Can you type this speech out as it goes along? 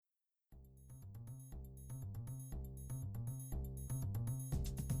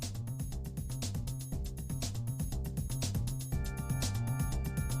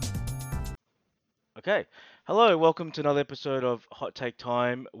Okay. Hello, welcome to another episode of Hot Take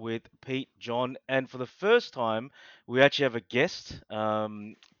Time with Pete, John, and for the first time, we actually have a guest,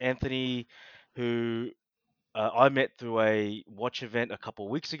 Anthony, who I met through a watch event a couple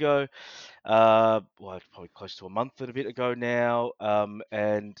of weeks ago. Well, it's probably close to a month and a bit ago now,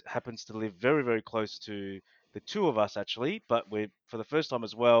 and happens to live very, very close to the two of us actually, but we're for the first time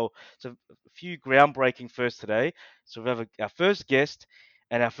as well. So a few groundbreaking first today. So we have our first guest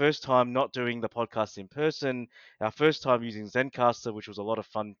and our first time not doing the podcast in person, our first time using Zencaster, which was a lot of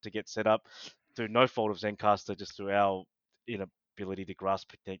fun to get set up through no fault of Zencaster, just through our inability to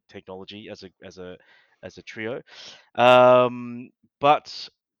grasp technology as a trio. But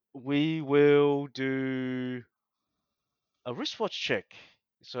we will do a wristwatch check.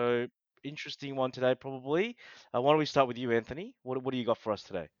 So interesting one today, probably. Why don't we start with you, Anthony? What do you got for us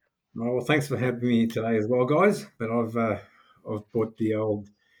today? Well, thanks for having me today as well, guys. But I've bought the old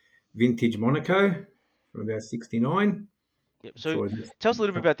vintage Monaco from about '69. Yep. So So it's, tell us a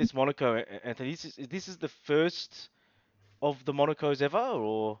little bit about this Monaco, Anthony. This is the first of the Monacos ever,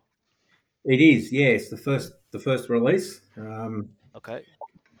 or it is, yes, the first release. okay?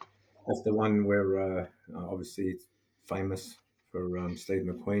 That's the one where obviously it's famous for Steve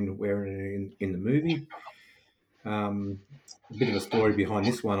McQueen wearing it in the movie. Um, a bit of a story behind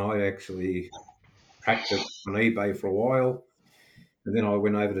this one. I actually tracked it on eBay for a while, and then I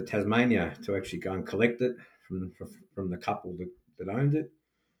went over to Tasmania to actually go and collect it from the couple that owned it.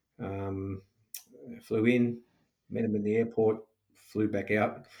 Um, Flew in, met him in the airport, flew back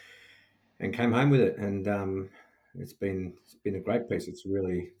out, and came home with it. And it's been a great piece. It's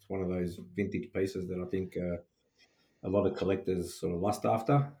one of those vintage pieces that I think a lot of collectors sort of lust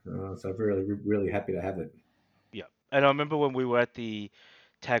after. So really really happy to have it. Yeah. And I remember when we were at the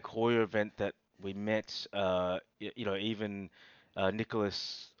Tag Heuer event that we met. Even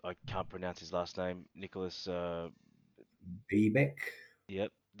Nicholas. I can't pronounce his last name. Nicholas. Bebeck.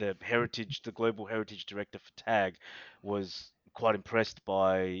 Yep, the global heritage director for Tag, was quite impressed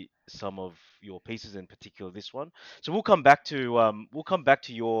by some of your pieces, in particular this one. So we'll come back to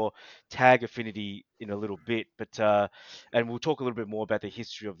your Tag affinity in a little bit, but and we'll talk a little bit more about the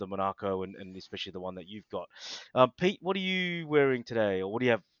history of the Monaco and especially the one that you've got. Pete, what are you wearing today, or what do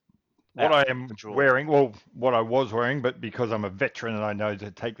you have What out I the am drawer? wearing, well, what I was wearing, but because I'm a veteran and I know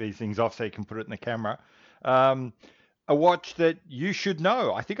to take these things off so you can put it in the camera, um, a watch that you should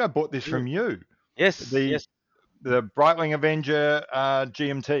know. I think I bought this Yeah. from you, Yes, the yes, the Breitling Avenger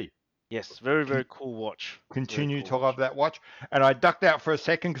GMT. yes. Very, very cool watch. Very Continue cool to love watch. that watch, and I ducked out for a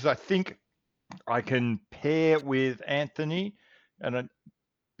second because I think I can pair with Anthony, and I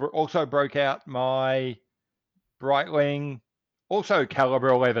also broke out my Breitling, also caliber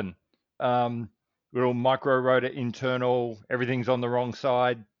 11. Um, Little micro rotor internal, everything's on the wrong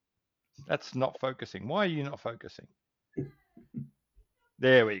side. That's not focusing. Why are you not focusing?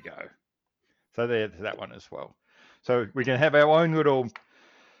 There we go. So there's that one as well. So we can have our own little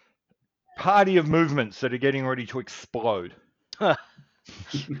party of movements that are getting ready to explode. Well,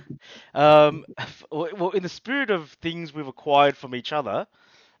 in the spirit of things we've acquired from each other,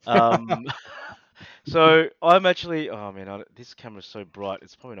 um, so I'm actually, oh man, this camera's so bright,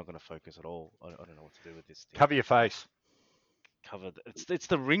 it's probably not going to focus at all. I don't know what to do with this thing. Cover your face. Covered. It's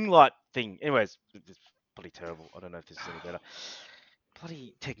the ring light thing. Anyways, it's bloody terrible. I don't know if this is any better.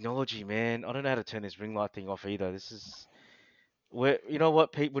 Bloody technology, man. I don't know how to turn this ring light thing off either. You know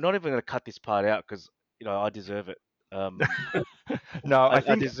what, Pete? We're not even going to cut this part out because I deserve it. Um, No, I, I I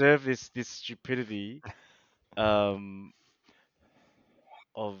think deserve this stupidity. Um,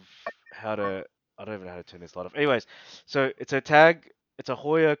 of how to I don't even know how to turn this light off. Anyways, so it's a tag. It's a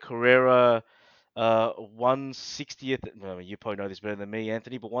Hoya Carrera 160th. Well, you probably know this better than me,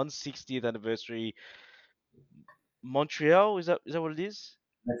 Anthony, but 160th anniversary Montreal. Is that what it is?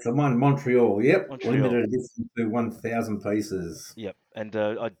 That's the one, Montreal. Yep, Montreal. limited edition to 1,000 pieces. Yep. And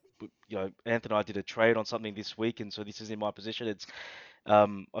Anthony and I did a trade on something this week, and so this is in my position.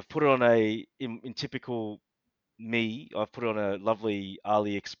 I've put it on in typical me, I've put on a lovely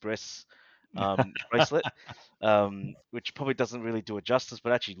AliExpress bracelet, which probably doesn't really do it justice,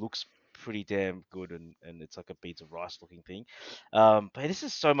 but actually looks pretty damn good, and it's like a beads of rice looking thing. But this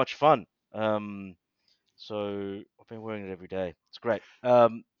is so much fun. So I've been wearing it every day. It's great.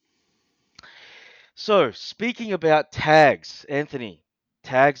 So speaking about tags, Anthony,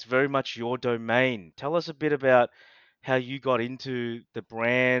 tags very much your domain. Tell us a bit about how you got into the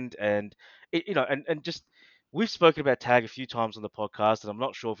brand and and just we've spoken about tag a few times on the podcast, and I'm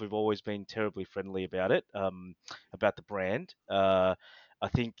not sure if we've always been terribly friendly about it, about the brand. I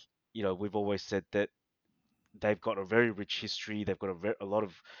think we've always said that they've got a very rich history. They've got a lot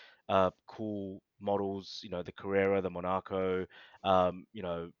of cool models, the Carrera, the Monaco, you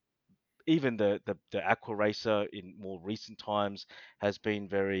know, even the Aqua Racer in more recent times has been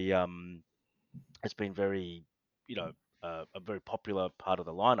very has been very, you know, a very popular part of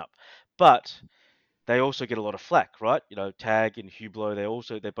the lineup. But they also get a lot of flack, right? Tag and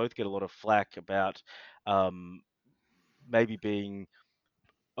Hublot, they both get a lot of flack about um, maybe being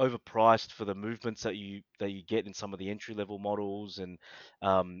overpriced for the movements that you get in some of the entry level models, and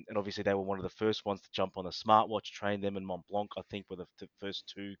obviously they were one of the first ones to jump on the smartwatch train. Them and Mont Blanc, I think, were the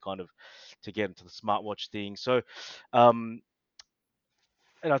first two kind of to get into the smartwatch thing. So, um,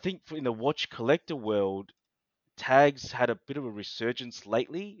 and I think in the watch collector world, tags had a bit of a resurgence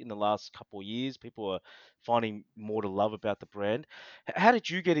lately in the last couple of years. People are finding more to love about the brand. How did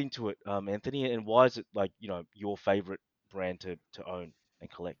you get into it, Anthony, and why is it like your favorite brand to own and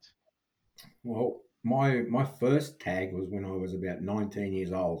collect? Well, my first tag was when I was about 19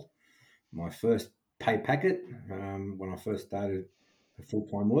 years old. My first pay packet when I first started full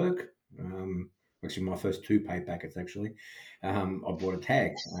time work. Actually, my first two pay packets. Actually, I bought a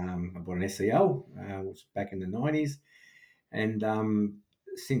tag. I bought an SEL. It was back in the 90s, and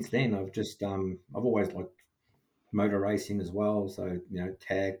since then I've always liked motor racing as well. So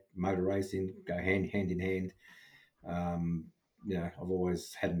tag motor racing go hand in hand. Um, I've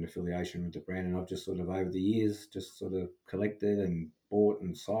always had an affiliation with the brand, and I've just sort of over the years just sort of collected and bought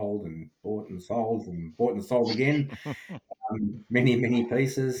and sold and bought and sold and bought and sold again, many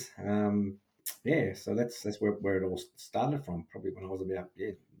pieces. Yeah, so that's where it all started from. Probably when I was about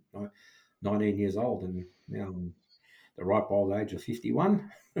 19 years old, and now I'm the ripe old age of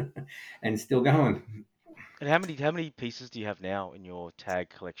 51, and still going. And how many pieces do you have now in your tag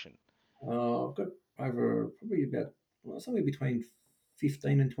collection? I've got over probably about somewhere between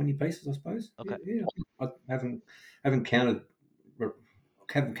 15 and 20 pieces, I suppose. Yeah, Okay. yeah. I haven't counted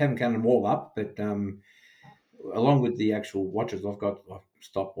haven't counted them all up, but along with the actual watches, I've got like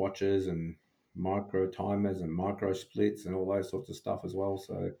stopwatches and micro timers and micro splits and all those sorts of stuff as well.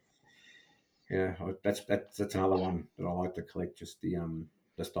 So yeah, that's another one that I like to collect, just the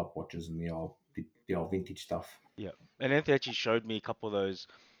stopwatches and the old vintage stuff. Yeah. And Anthony actually showed me a couple of those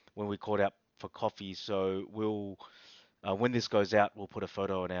when we caught out for coffee. So when this goes out, we'll put a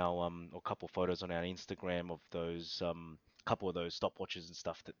photo on our or a couple of photos on our Instagram of those couple of those stopwatches and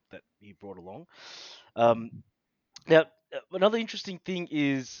stuff that you brought along. Um, Now, another interesting thing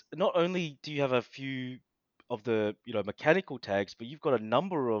is not only do you have a few of the mechanical tags, but you've got a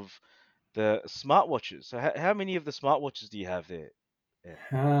number of the smartwatches. So how many of the smartwatches do you have there?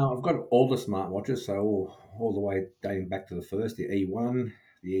 Yeah. I've got all the smartwatches, so all the way dating back to the first, the E1,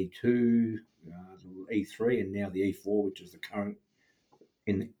 the E2, the E3, and now the E4, which is the current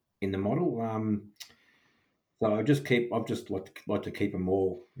in in the model. So I've just like to keep them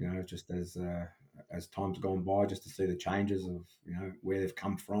all, just as time's gone by, just to see the changes of where they've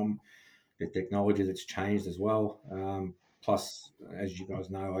come from, the technology that's changed as well. Plus, as you guys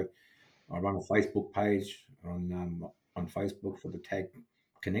know, I run a Facebook page on Facebook for the Tag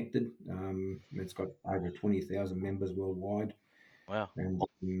Connected. It's got over 20,000 members worldwide, Wow.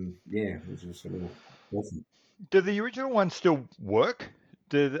 and yeah, which is sort of awesome. Do the original ones still work?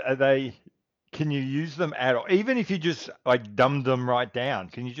 Are they? Can you use them at all? Even if you just like dumb them right down,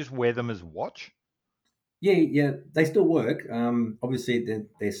 can you just wear them as a watch? Yeah, yeah, they still work. Obviously,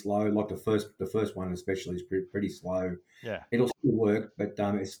 they're slow. Like the first one especially is pretty slow. Yeah. It'll still work, but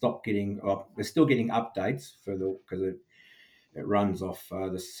it's stopped getting. They're still getting updates for the because it runs off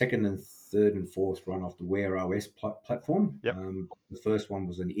the second and third and fourth run off the Wear OS platform. Yep. The first one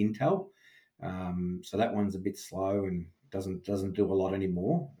was an Intel, so that one's a bit slow and doesn't do a lot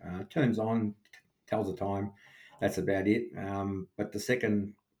anymore. Turns on, tells the time. That's about it. But the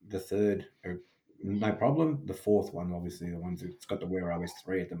second, the third, are no problem. The fourth one, obviously, the ones that's got the Wear OS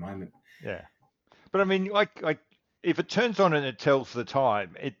 3 at the moment. Yeah. But I mean, like if it turns on and it tells the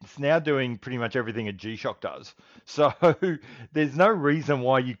time, it's now doing pretty much everything a G-Shock does. So there's no reason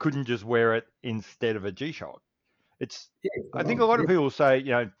why you couldn't just wear it instead of a G-Shock. It's Yeah, I spot think a on. lot of Yeah, people say,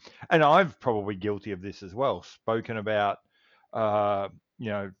 and I'm probably guilty of this as well, spoken about uh, you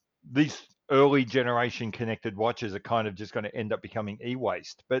know, these early generation connected watches are kind of just going to end up becoming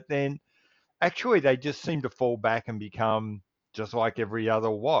e-waste. But then actually they just seem to fall back and become just like every other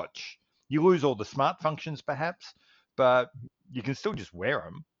watch. You lose all the smart functions perhaps, but you can still just wear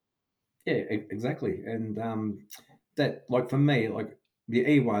them. yeah, exactly. And that like for me, like the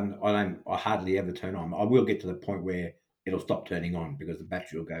E1, I hardly ever turn on. I will get to the point where it'll stop turning on because the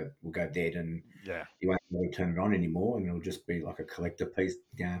battery will go dead and Yeah. you won't be able to turn it on anymore, and it'll just be like a collector piece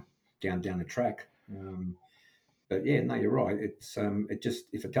down the track. But yeah, no, you're right. It just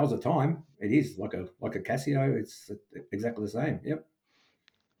if it tells the time, it is like a Casio. It's exactly the same. Yep.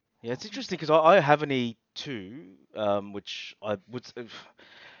 Yeah, it's interesting because I have an E2, which I would.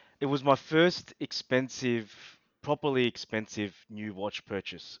 It was my first expensive, properly expensive new watch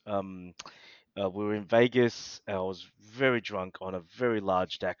purchase. We were in Vegas. And I was very drunk on a very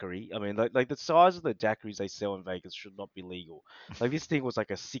large daiquiri. I mean, like the size of the daiquiris they sell in Vegas should not be legal. Like this thing was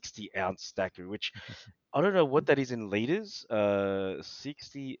like a 60-ounce daiquiri, which I don't know what that is in liters.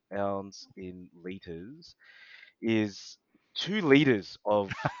 60 ounce in liters is 2 liters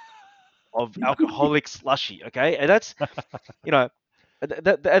of alcoholic slushy. Okay, and that's you know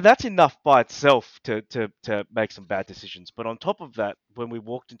and that's enough by itself to make some bad decisions. But on top of that, when we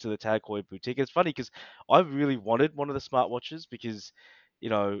walked into the Tag Heuer boutique, it's funny because I really wanted one of the smartwatches because,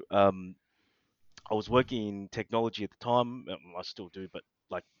 you know, I was working in technology at the time. I still do, but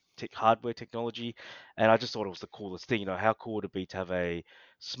like tech hardware technology, and I just thought it was the coolest thing. You know, how cool would it be to have a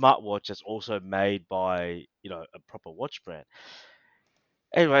smartwatch that's also made by, a proper watch brand?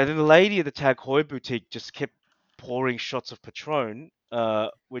 Anyway, then the lady at the Tag Heuer boutique just kept pouring shots of Patron,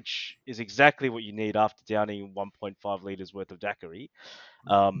 which is exactly what you need after downing 1.5 liters worth of daiquiri,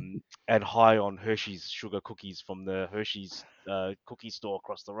 and high on Hershey's sugar cookies from the Hershey's cookie store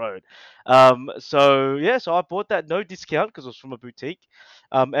across the road. So yeah, so I bought that no discount because it was from a boutique,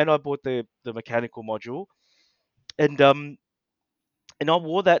 and I bought the mechanical module, and um, and I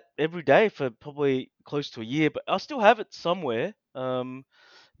wore that every day for probably close to a year, but I still have it somewhere.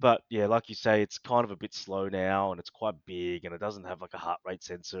 But yeah, like you say, it's kind of a bit slow now, and it's quite big, and it doesn't have like a heart rate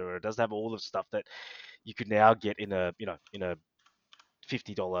sensor, or it doesn't have all the stuff that you could now get in a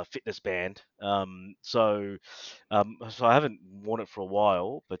 $50 fitness band. So I haven't worn it for a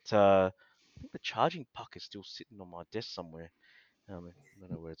while, but I think the charging puck is still sitting on my desk somewhere. I don't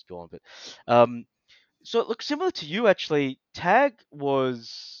know where it's gone, but um, so look, similar to you actually. Tag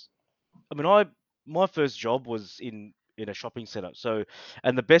was I mean, my first job was in a shopping center. So,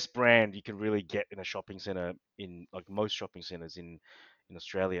 and the best brand you can really get in a shopping center in like most shopping centers in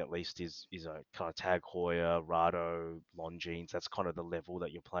Australia at least is a kind of Tag Heuer, Rado, Longines. That's kind of the level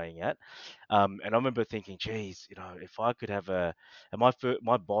that you're playing at. And I remember thinking, geez, if I could have and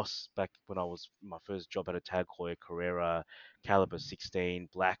my boss back when I was my first job at a Tag Heuer Carrera caliber 16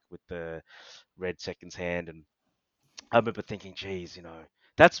 black with the red seconds hand and I remember thinking, geez,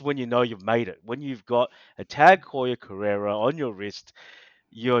 that's when you know you've made it. When you've got a Tag Heuer Carrera on your wrist,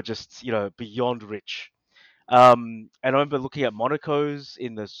 you're just, beyond rich. And I remember looking at Monaco's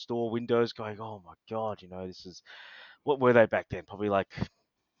in the store windows, going, "Oh my God, this is what were they back then? Probably like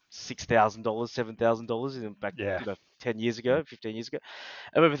 $6,000, $7,000 in back, Yeah. 10 years ago, 15 years ago."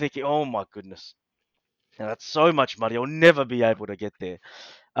 I remember thinking, "Oh my goodness, that's so much money. I'll never be able to get there."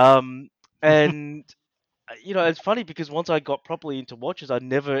 Um, and it's funny because once I got properly into watches, I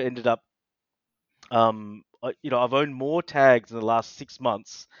never ended up. I've owned more tags in the last 6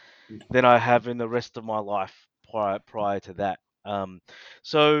 months than I have in the rest of my life prior to that.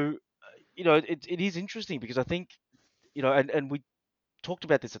 So it is interesting because I think and we talked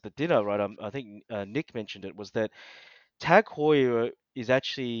about this at the dinner, right? I think Nick mentioned it was that Tag Heuer is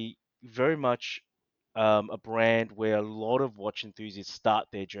actually very much a brand where a lot of watch enthusiasts start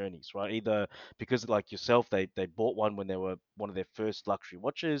their journeys, right? Either because, like yourself, they bought one when they were one of their first luxury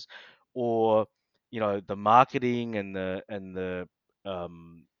watches, or the marketing and the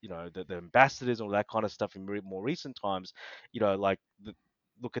ambassadors and all that kind of stuff in more recent times. Like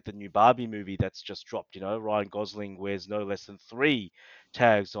look at the new Barbie movie that's just dropped. Ryan Gosling wears no less than three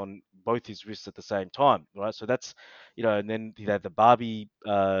tags on both his wrists at the same time, right? So that's and then the Barbie,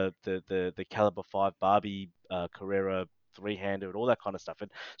 the Caliber 5 Barbie Carrera three-hander and all that kind of stuff. And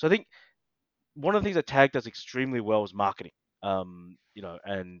so I think one of the things that Tag does extremely well is marketing. And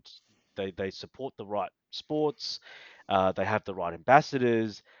they support the right sports, they have the right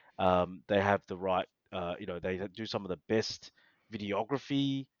ambassadors, they have the right, they do some of the best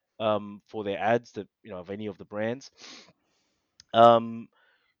videography for their ads that of any of the brands. Um,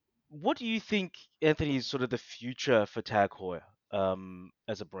 what do you think, Anthony, is sort of the future for Tag Heuer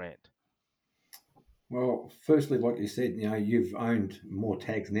as a brand? Well, firstly, like you said, you've owned more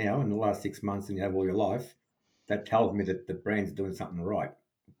tags now in the last 6 months than you have all your life. That tells me that the brand's doing something right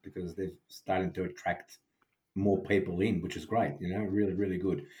because they're starting to attract more people in, which is great. Really, really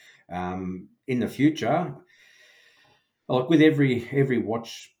good. In the future, like with every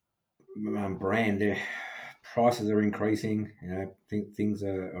watch brand, their prices are increasing. Things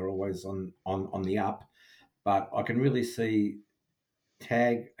are always on the up, but I can really see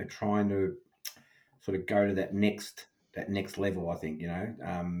Tag are trying to sort of go to that next level. I think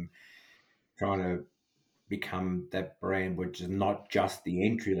trying to become that brand which is not just the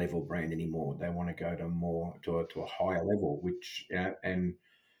entry level brand anymore. They want to go to more to a higher level, which and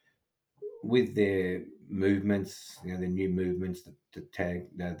with their movements, the new movements, the tag,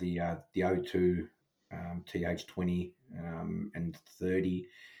 the O2, TH20, and 30.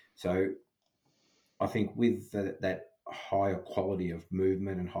 So I think with that higher quality of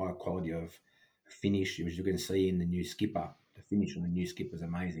movement and higher quality of finish, which you can see in the new skipper, the finish on the new skipper is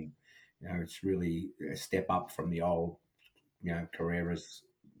amazing. It's really a step up from the old, Carreras,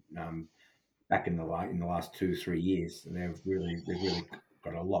 um, back in the last 2 3 years. They've really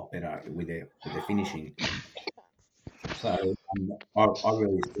got a lot better with their finishing. So I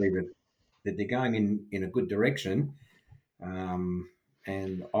really see that they're going in a good direction, um,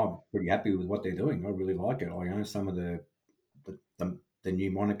 and I'm pretty happy with what they're doing. I really like it. I own some of the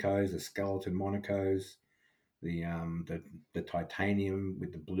new Monacos, the skeleton Monacos, the titanium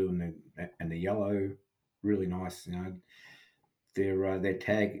with the blue and the yellow, really nice. Their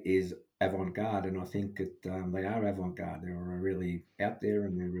tag is avant-garde, and I think that they are avant-garde. They're really out there,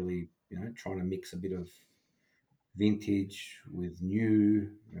 and they're really trying to mix a bit of vintage with new,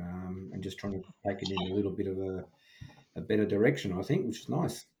 and just trying to take it in a little bit of a better direction, I think, which is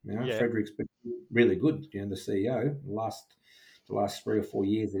nice. Yeah, Frederick's been really good. The CEO, the last 3 or 4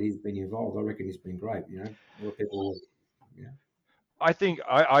 years that he's been involved, I reckon he's been great. A lot of people, yeah, I think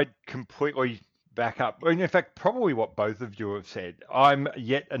I completely back up. In fact, probably what both of you have said. I'm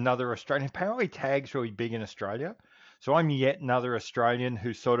yet another Australian. Apparently, tag's really big in Australia. So I'm yet another Australian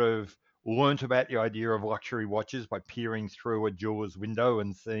who sort of learnt about the idea of luxury watches by peering through a jeweler's window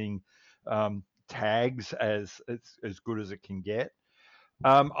and seeing tags as good as it can get.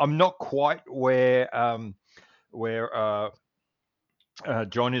 I'm not quite where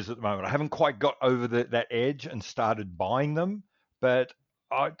John is at the moment. I haven't quite got over that edge and started buying them, but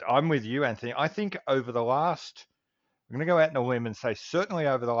I'm with you, Anthony. I think over the last, I'm going to go out on a limb and say certainly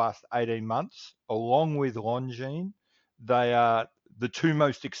over the last 18 months, along with Longines, they are the two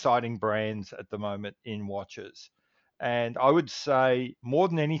most exciting brands at the moment in watches. And I would say more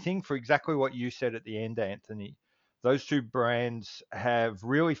than anything, for exactly what you said at the end, Anthony, those two brands have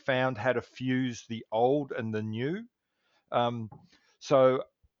really found how to fuse the old and the new. So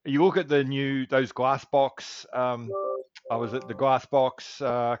you look at those glass box. I was at the glass box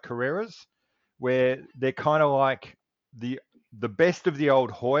Carreras, where they're kind of like the the best of the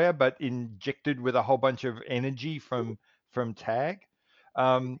old Hoya, but injected with a whole bunch of energy from Tag.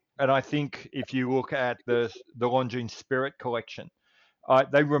 And I think if you look at the Longines Spirit collection,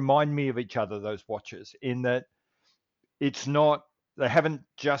 they remind me of each other. Those watches, in that it's not they haven't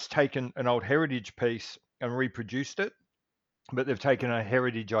just taken an old heritage piece and reproduced it, but they've taken a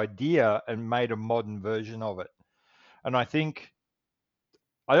heritage idea and made a modern version of it. And I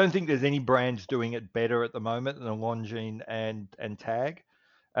don't think there's any brands doing it better at the moment than Longines and Tag.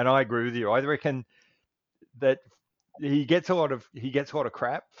 And I agree with you. I reckon that he gets a lot of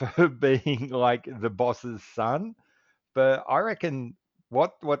crap for being like the boss's son, but I reckon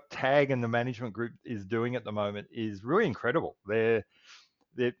what Tag and the management group is doing at the moment is really incredible. They're,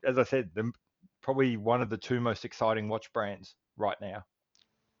 as I said, they're probably one of the two most exciting watch brands right now.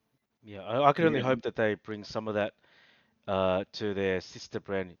 Yeah, I can only yeah. hope that they bring some of that to their sister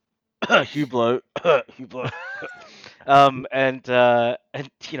brand, Hublot, Hublot, and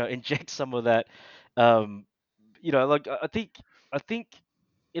inject some of that. Um, like I think I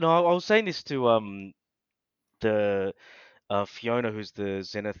was saying this to the Fiona, who's the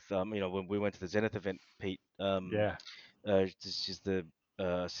Zenith. When we went to the Zenith event, Pete. Yeah, She's the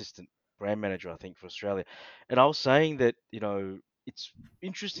assistant brand manager, I think, for Australia. And I was saying that, it's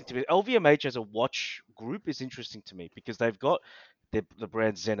interesting to me. LVMH as a watch group is interesting to me because they've got the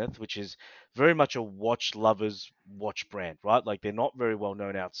brand Zenith, which is very much a watch lovers watch brand, right? Like they're not very well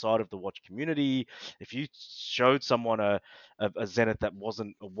known outside of the watch community. If you showed someone a Zenith that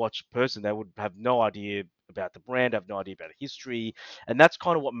wasn't a watch person, they would have no idea about the brand, have no idea about the history, and that's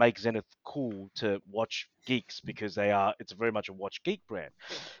kind of what makes Zenith cool to watch geeks because it's very much a watch geek brand.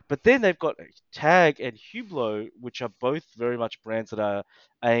 But then they've got Tag and Hublot, which are both very much brands that are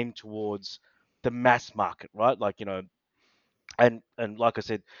aimed towards the mass market, right? Like, and like I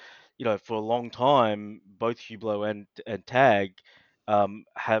said, for a long time, both Hublot and Tag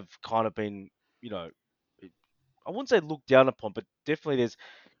have kind of been, you know, I wouldn't say looked down upon, but definitely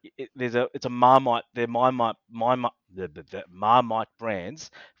it's a Marmite. They're the Marmite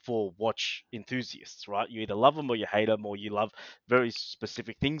brands for watch enthusiasts, right? You either love them or you hate them, or you love very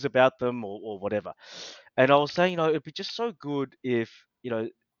specific things about them, or whatever. And I was saying, it'd be just so good if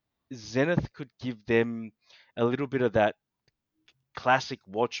Zenith could give them a little bit of that classic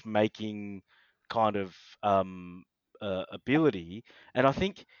watchmaking kind of ability, and I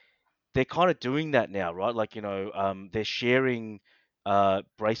think they're kind of doing that now, right? Like, they're sharing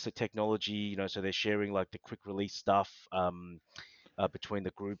bracelet technology, so they're sharing like the quick release stuff between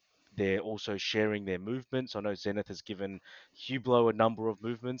the group. They're also sharing their movements. I know Zenith has given Hublot a number of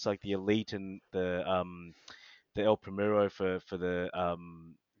movements, like the Elite and the El Primero for the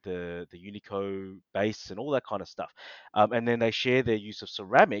Unico base and all that kind of stuff. And then they share their use of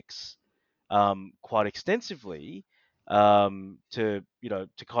ceramics quite extensively to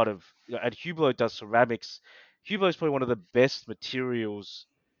kind of and Hublot does ceramics. Hublot is probably one of the best materials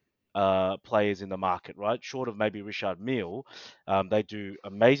players in the market, right? Short of maybe Richard Mille, they do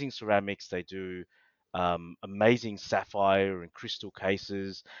amazing ceramics. They do amazing sapphire and crystal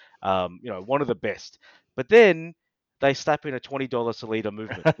cases. One of the best. But then they slap in a $20 Salida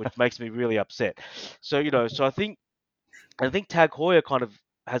movement, which makes me really upset. So so I think Tag Heuer kind of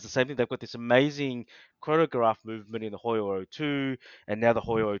has the same thing. They've got this amazing chronograph movement in the Heuer O2, and now the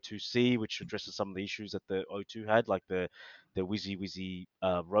Heuer O2C, which addresses some of the issues that the O2 had, like the whizzy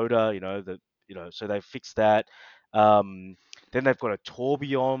rotor. So they've fixed that. Um, then they've got a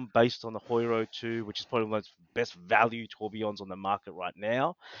tourbillon based on the Heuer O2, which is probably one of the best value tourbillons on the market right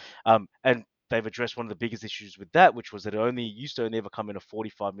now. And they've addressed one of the biggest issues with that, which was that it only used to only ever come in a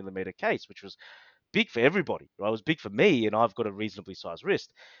 45 millimeter case, which was big for everybody, right? It was big for me, and I've got a reasonably sized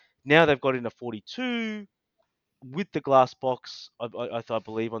wrist. Now they've got in a 42 with the glass box, I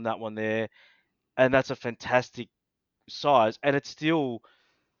believe, on that one there, and that's a fantastic size, and it's still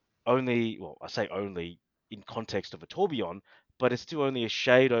only, well, I say only in context of a tourbillon, but it's still only a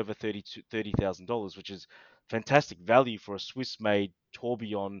shade over $30,000, which is fantastic value for a Swiss-made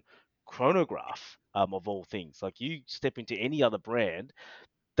tourbillon chronograph, of all things. Like you step into any other brand,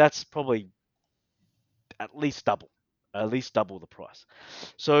 that's probably at least double, the price.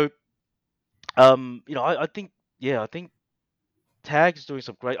 So, I think, yeah, I think Tag's doing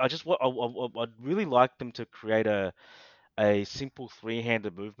some great. I just want, I'd really like them to create a simple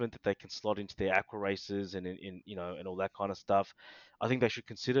three-handed movement that they can slot into their aqua races and and all that kind of stuff. I think they should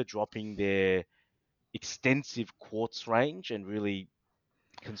consider dropping their extensive quartz range and really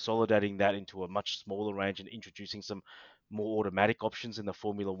consolidating that into a much smaller range and introducing some more automatic options in the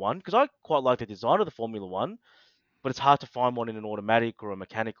Formula One, because I quite like the design of the Formula One, but it's hard to find one in an automatic or a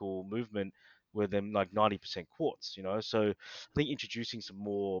mechanical movement where they're like 90% quartz. So I think introducing some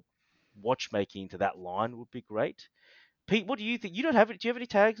more watchmaking into that line would be great. Pete, what do you think? You don't have it. Do you have any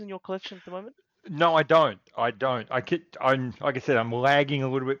tags in your collection at the moment? No, I don't. I don't. I'm like I said, I'm lagging a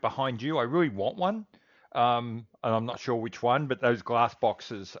little bit behind you. I really want one, and I'm not sure which one, but those glass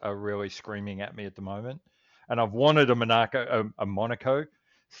boxes are really screaming at me at the moment. And I've wanted a Monaco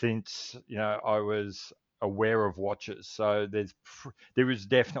since I was aware of watches. So there is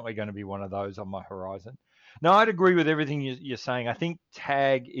definitely going to be one of those on my horizon. No, I'd agree with everything you're saying. I think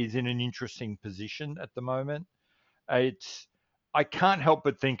Tag is in an interesting position at the moment. It's I can't help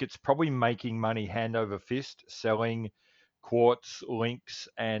but think it's probably making money hand over fist selling quartz, links,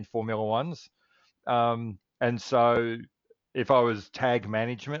 and Formula Ones. And so if I was tag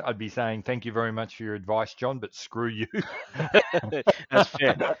management, I'd be saying thank you very much for your advice, John, but screw you. That's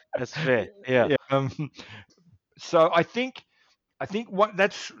fair. That's fair. Yeah. Yeah, so I think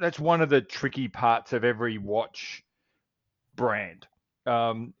that's one of the tricky parts of every watch brand.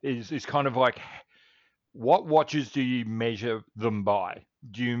 Is kind of like what watches do you measure them by?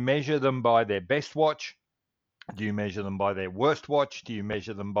 Do you measure them by their best watch? Do you measure them by their worst watch? Do you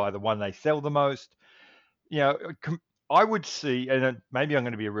measure them by the one they sell the most? You know, I would see, and maybe I'm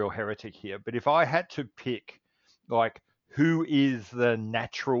going to be a real heretic here, but if I had to pick, like, who is the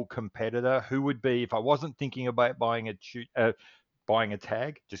natural competitor? Who would be, if I wasn't thinking about buying a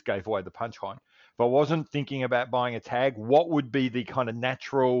tag, just gave away the punchline. If I wasn't thinking about buying a tag, what would be the kind of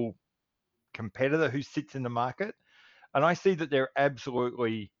natural competitor who sits in the market? And I see that they're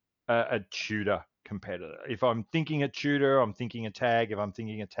absolutely a Tudor competitor. If I'm thinking a Tudor, I'm thinking a tag. If I'm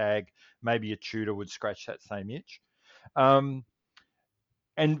thinking a tag, maybe a Tudor would scratch that same itch. Um,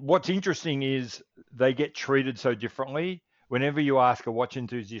 and what's interesting is they get treated so differently. Whenever you ask a watch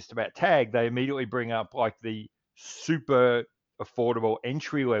enthusiast about tag, they immediately bring up like the super affordable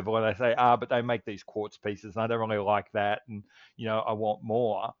entry level, and they say, but they make these quartz pieces, and I don't really like that, and I want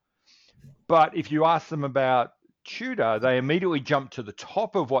more. But if you ask them about Tudor, they immediately jump to the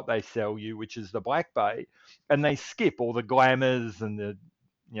top of what they sell you, which is the Black Bay, and they skip all the glamours and the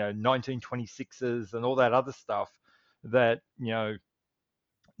 1926s and all that other stuff that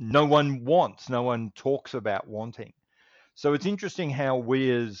no one wants, no one talks about wanting. So it's interesting how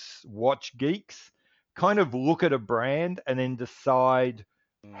we as watch geeks kind of look at a brand and then decide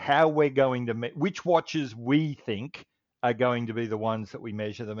Mm. how we're going to which watches we think are going to be the ones that we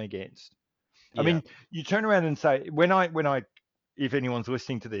measure them against. I Yeah. mean, you turn around and say, if anyone's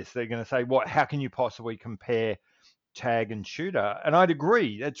listening to this, they're going to say, "What? How can you possibly compare Tag and Shooter?" And I'd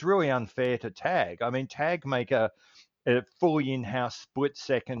agree, it's really unfair to Tag. I mean, Tag make a fully in-house split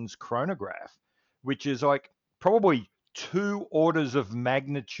seconds chronograph, which is like probably 2 orders of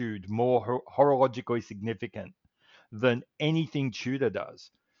magnitude more horologically significant than anything Tudor does.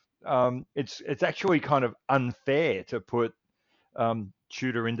 It's actually kind of unfair to put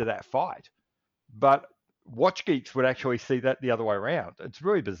Tudor into that fight, but watch geeks would actually see that the other way around. It's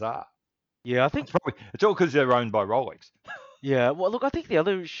really bizarre. Yeah, I think It's all because they're owned by Rolex. yeah. Well, look, I think the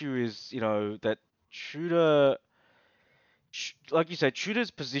other issue is, that Tudor, like you said,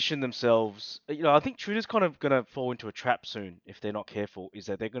 Tudor's position themselves. I think Tudor's kind of gonna fall into a trap soon if they're not careful. Is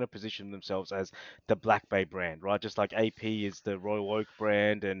that they're gonna position themselves as the Black Bay brand, right? Just like AP is the Royal Oak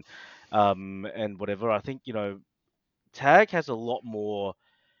brand, and whatever. I think Tag has a lot more,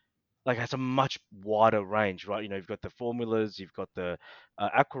 like has a much wider range, right? You've got the formulas, you've got the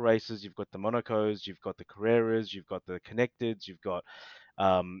aqua races, you've got the Monacos, you've got the Carreras, you've got the connecteds, you've got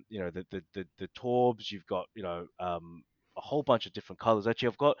the Torbs, you've got a whole bunch of different colors. Actually,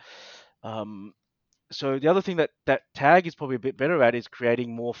 I've got um, so the other thing that Tag is probably a bit better at is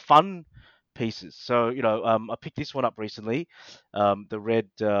creating more fun pieces. So I picked this one up recently, the red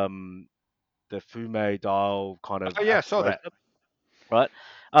the Fume dial kind of Oh yeah, I aqua saw that. racer, right?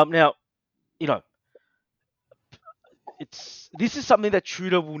 Now you know this is something that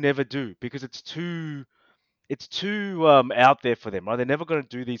Tudor will never do because it's too out there for them, right? They're never going to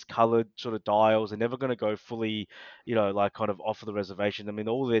do these colored sort of dials. They're never going to go fully, like kind of off of the reservation. I mean,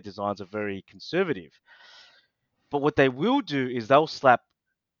 all their designs are very conservative. But what they will do is they'll slap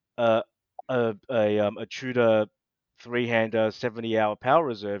uh, a Tudor three-hander 70-hour power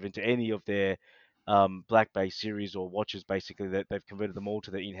reserve into any of their Black Bay series or watches, basically that they've converted them all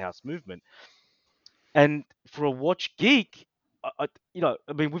to the in-house movement. And for a watch geek, I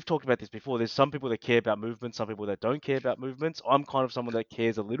mean, we've talked about this before. There's some people that care about movements, some people that don't care about movements. I'm kind of someone that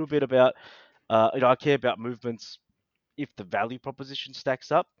cares a little bit about, I care about movements if the value proposition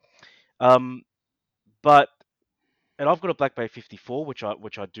stacks up. Um, but and I've got a Black Bay 54, which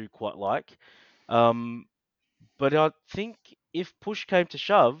I do quite like. Um, but I think if push came to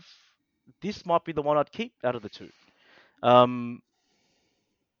shove, this might be the one I'd keep out of the two. Um,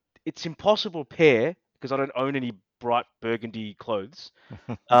 it's impossible to pair because I don't own any bright burgundy clothes.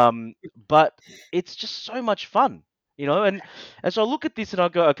 But it's just so much fun, and so I look at this and I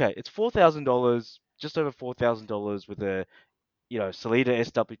go, okay, it's $4,000, just over $4,000 with a Salida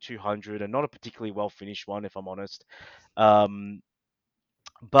SW200, and not a particularly well finished one, if I'm honest. Um,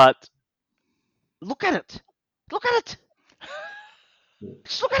 but look at it, look at it,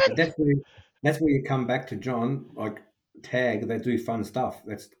 just look at But it. that's where you come back to John. Like Tag, they do fun stuff.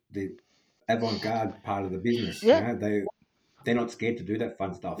 That's the avant-garde part of the business. Yeah, They're not scared to do that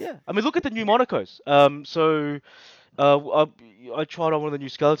fun stuff. yeah. I mean, look at the new Monacos. So I tried on one of the new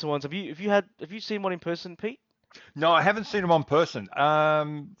skeleton ones. Have you seen one in person, Pete? No, I haven't seen them on person.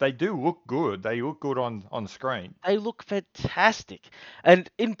 They do look good. They look good on screen. They look fantastic, and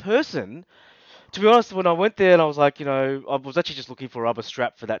in person. To be honest, when I went there and I was like, I was actually just looking for a rubber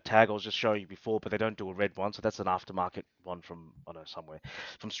strap for that tag I was just showing you before, but they don't do a red one, so that's an aftermarket one from, I don't know, somewhere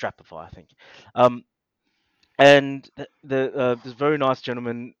from Strapify, I think. Um, and this very nice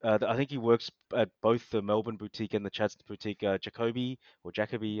gentleman, I think he works at both the Melbourne boutique and the Chadstone boutique, Jacoby,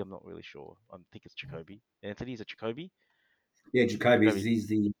 I'm not really sure. I think it's Jacoby. Anthony, is it Jacoby? Yeah, Jacoby's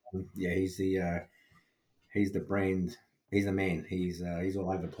Jacoby. he's the brand. He's the man. He's all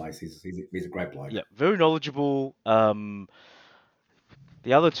over the place. He's a great bloke. Yeah, very knowledgeable. The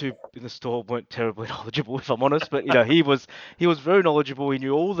other two in the store weren't terribly knowledgeable, if I'm honest. But he was very knowledgeable. He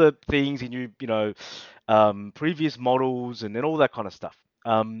knew all the things. He knew previous models and then all that kind of stuff.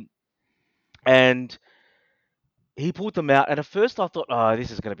 And he pulled them out. And at first I thought, oh,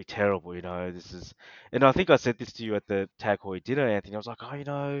 this is going to be terrible. This is. And I think I said this to you at the Tag Heuer dinner, Anthony. I was like,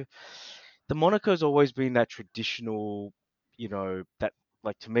 oh, the Monaco's always been that traditional. That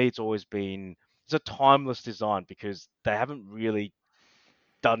like to me, it's a timeless design because they haven't really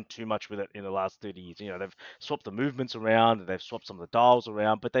done too much with it in the last 30 years. They've swapped the movements around and they've swapped some of the dials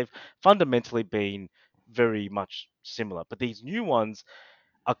around, but they've fundamentally been very much similar. But these new ones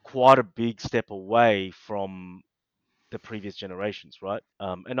are quite a big step away from the previous generations, right?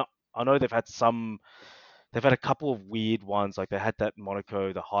 And I know they've had a couple of weird ones, like they had that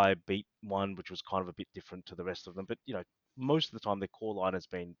Monaco, the high beat one, which was kind of a bit different to the rest of them. But most of the time their core line has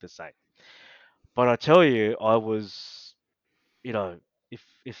been the same. But I tell you, I was, you know,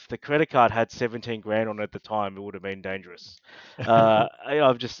 if the credit card had 17 grand on it at the time, it would have been dangerous.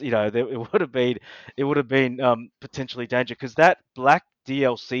 I've just it would have been potentially dangerous because that black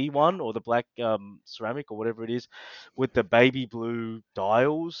DLC one or the black ceramic or whatever it is with the baby blue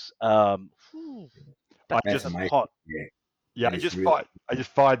dials, I that's That's just that's amazing. hot. Yeah, yeah, that is really. I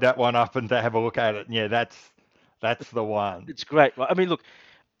just fired that one up and to have a look at it. And yeah, that's the one. It's great, right? I mean, look,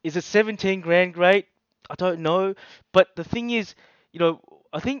 is it 17 grand great? I don't know, but the thing is, you know,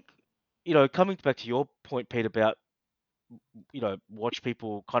 I think, coming back to your point, Pete, about watch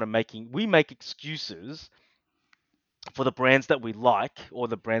people kind of we make excuses for the brands that we like or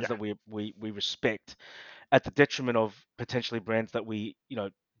the brands Yeah, that we respect at the detriment of potentially brands that we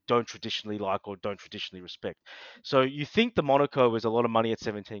don't traditionally like or don't traditionally respect. So you think the Monaco is a lot of money at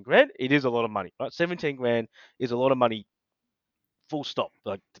 17 grand? It is a lot of money, right? 17 grand is a lot of money, full stop.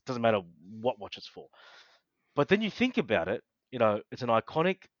 Like it doesn't matter what watch it's for. But then you think about it, it's an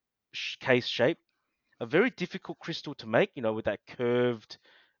iconic case shape, a very difficult crystal to make, with that curved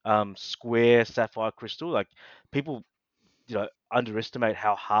square sapphire crystal. Like people, underestimate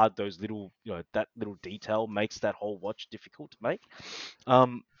how hard those little, that little detail makes that whole watch difficult to make.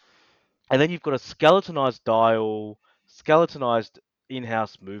 Um, and then you've got a skeletonized dial, skeletonized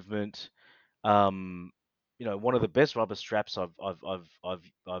in-house movement. Um, one of the best rubber straps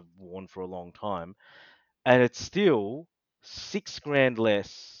I've worn for a long time, and it's still 6 grand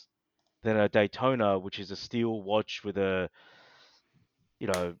less than a Daytona, which is a steel watch with a you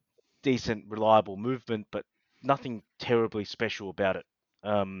know decent, reliable movement, but nothing terribly special about it.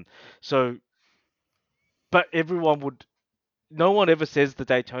 Um, so, but no one ever says the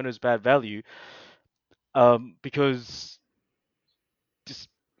Daytona is bad value, because just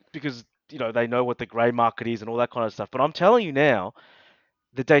because they know what the grey market is and all that kind of stuff. But I'm telling you now,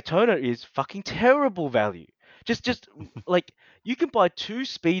 the Daytona is fucking terrible value. Just like you can buy two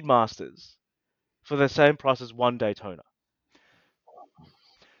Speedmasters for the same price as one Daytona,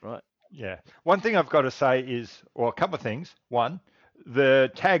 right? yeah. One thing I've got to say is, well, a couple of things. One,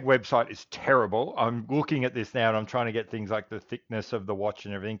 the tag website is terrible. I'm looking at this now and I'm trying to get things like the thickness of the watch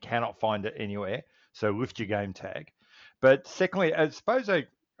and everything. Cannot find it anywhere. So lift your game, tag. But secondly, I suppose a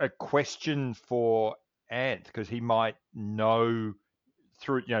question for Ant, because he might know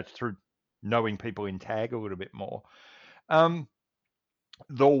through knowing people in tag a little bit more. Um,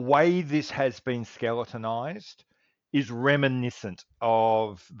 the way this has been skeletonized is reminiscent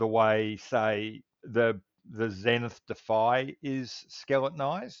of the way, say, the Zenith Defy is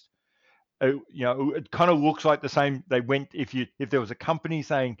skeletonized. It kind of looks like the same. They went if there was a company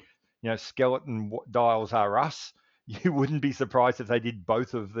saying, skeleton dials are us, you wouldn't be surprised if they did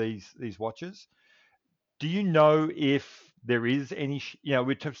both of these watches. Do you know if there is any?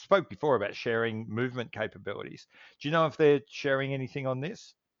 We spoke before about sharing movement capabilities. Do you know if they're sharing anything on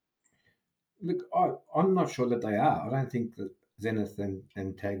this? Look, I'm not sure that they are. I don't think that Zenith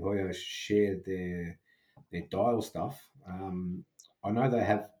and Tag Heuer share their dial stuff. I know they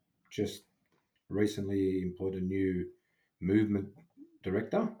have just recently employed a new movement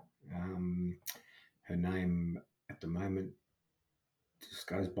director. Um, Her name at the moment just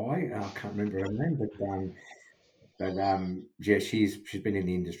goes by. I can't remember her name, but yeah, she's been in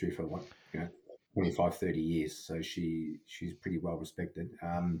the industry for what 25, 30 years, so she's pretty well respected.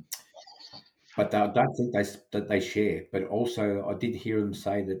 But I don't think that they share. But also, I did hear them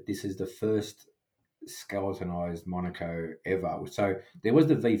say that this is the first skeletonized Monaco ever. So there was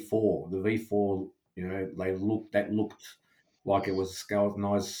the V4. The V4, that looked like it was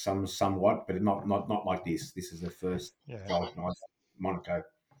skeletonized somewhat, but not like this. This is the first Yeah. skeletonized Monaco.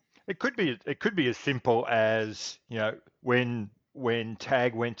 It could be as simple as, when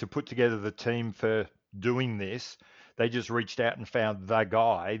Tag went to put together the team for doing this, they just reached out and found the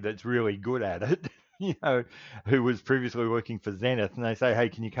guy that's really good at it, who was previously working for Zenith, and they say, "Hey,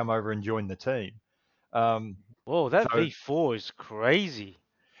 can you come over and join the team?" Um, Whoa, that so V4 is crazy.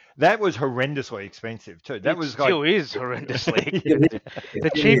 that was horrendously expensive too. That It was like, still is horrendously Yeah, expensive. it The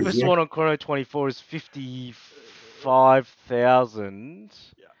still is. cheapest Yeah, one on Chrono 24 is 55,000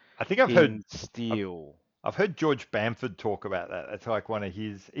 I think I've heard in steel. I've heard George Bamford talk about that. That's like one of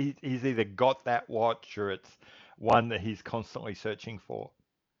his. He's either got that watch or it's one that he's constantly searching for.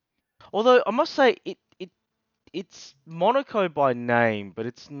 Although I must say it's Monaco by name, but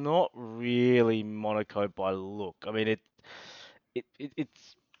it's not really Monaco by look. I mean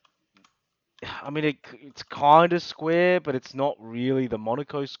it's it's kind of square, but it's not really the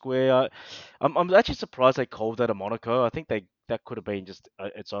Monaco square. I'm actually surprised they called that a Monaco. I think that could have been just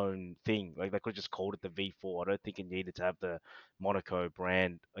its own thing. Like they could have just called it the V4. I don't think it needed to have the Monaco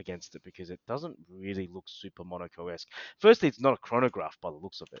brand against it because it doesn't really look super Monaco-esque. Firstly, it's not a chronograph by the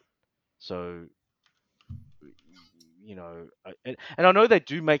looks of it. So, and I know they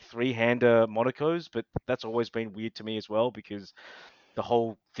do make three-hander Monacos, but that's always been weird to me as well because the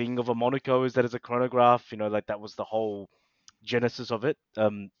whole thing of a Monaco is that it's a chronograph. Like that was the whole genesis of it.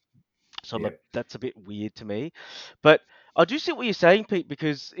 So Yep. that's a bit weird to me. But I do see what you're saying, Pete,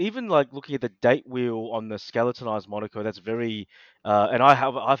 because even like looking at the date wheel on the skeletonized Monaco, that's very and I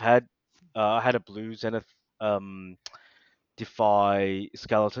had a blue Zenith um Defy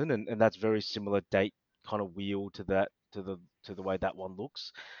skeleton, and that's very similar date kind of wheel to that to the way that one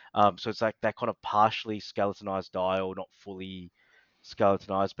looks. So it's like that kind of partially skeletonized dial, not fully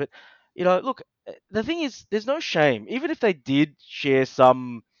skeletonized. But look, the thing is, there's no shame, even if they did share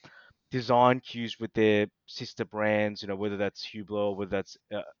some design cues with their sister brands, whether that's Hublot or whether that's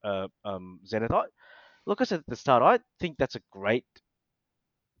Zenith. Like I said at the start, I think that's a great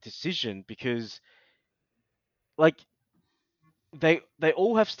decision because like they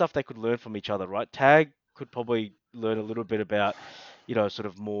all have stuff they could learn from each other, right? Tag could probably learn a little bit about, sort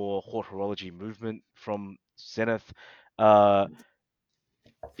of more horology movement from Zenith. Uh,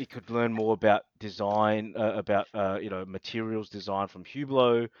 it could learn more about design, about materials design from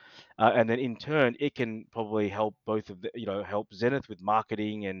Hublot, and then in turn it can probably help both of the, help Zenith with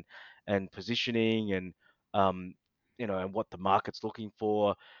marketing and positioning and um, and what the market's looking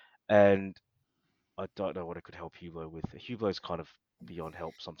for. And I don't know what it could help Hublot with. Hublot's kind of beyond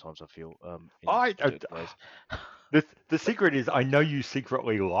help sometimes. I feel in I certain ways. the secret is I know you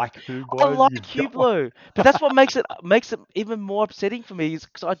secretly like I Hublot. like You don't want. Hublot, but that's what makes it even more upsetting for me is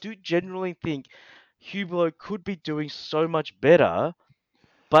because I do genuinely think Hublot could be doing so much better,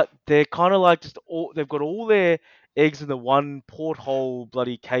 but they're kind of like just they've got all their eggs in the one porthole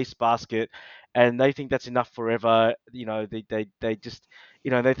bloody case basket, and they think that's enough forever. They just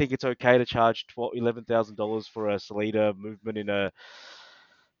they think it's okay to charge $11,000 for a Salida movement in a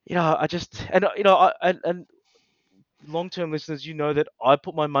I just and and long-term listeners, that I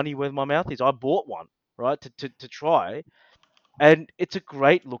put my money where my mouth is. I bought one, right, to try, and it's a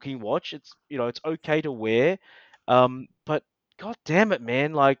great looking watch. It's okay to wear, but god damn it,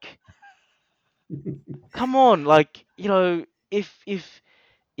 man, like come on, like if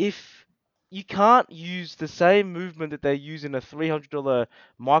you can't use the same movement that they use in a $300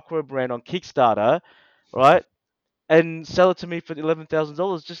 micro brand on Kickstarter, right, and sell it to me for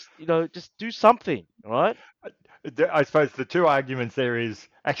 $11,000, just do something, right? I suppose the two arguments there is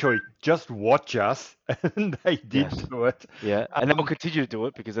actually just watch us, and they did Yes. do it. Yeah, and they'll continue to do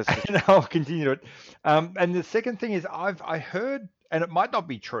it because that's the And truth. I'll continue it. And the second thing is I heard, and it might not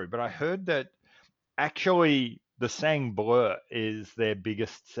be true, but I heard that actually the Sang Bleu is their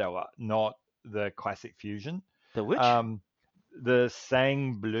biggest seller, not the Classic Fusion. The which? Um, the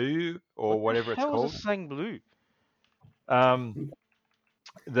Sang Bleu What or the whatever it's hell is a called. sang blue? Um,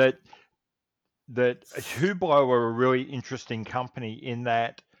 that that Hublot are a really interesting company in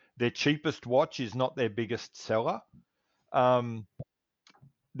that their cheapest watch is not their biggest seller. Um,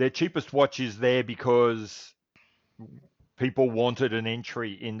 their cheapest watch is there because people wanted an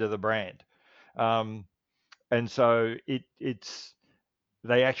entry into the brand. Um, and so it's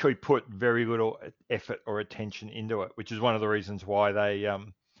they actually put very little effort or attention into it, which is one of the reasons why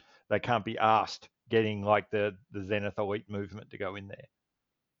they can't be asked getting like the Zenith Elite movement to go in there.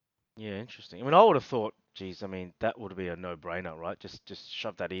 Yeah, interesting. I mean, I would have thought, geez, I mean, that would be a no-brainer, right? Just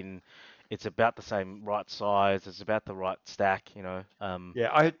shove that in. It's about the same right size. It's about the right stack, you know.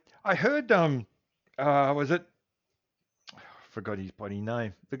 Yeah, I heard was it forgot his bloody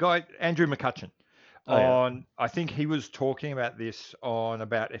name. The guy Andrew McCutcheon Oh yeah, on I think he was talking about this on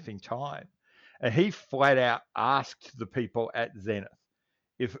About Effing Time. And he flat out asked the people at Zenith,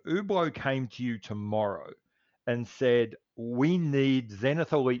 if Hublot came to you tomorrow and said, we need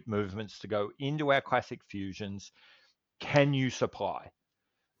Zenith Elite movements to go into our classic fusions, can you supply?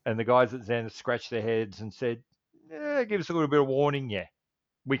 And the guys at Zenith scratched their heads and said, yeah, give us a little bit of warning. Yeah,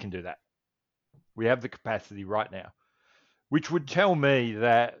 we can do that. We have the capacity right now, which would tell me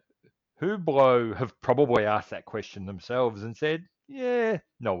that Hublot have probably asked that question themselves and said, yeah,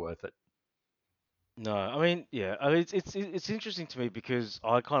 not worth it. no, I mean, yeah, I mean, it's interesting to me because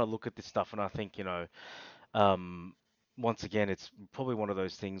I kind of look at this stuff and I think, um, once again, it's probably one of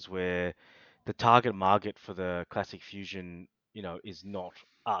those things where the target market for the classic fusion, is not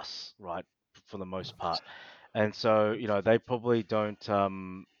us, right, for the most part, and so they probably don't.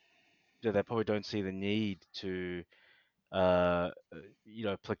 They probably don't see the need to, uh,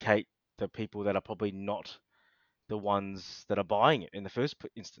 placate the people that are probably not the ones that are buying it in the first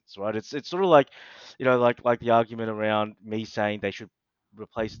instance, right? It's sort of like, like the argument around me saying they should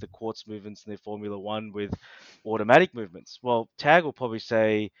replace the quartz movements in their Formula One with automatic movements. Well, Tag will probably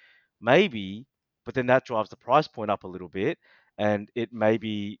say maybe, but then that drives the price point up a little bit, and it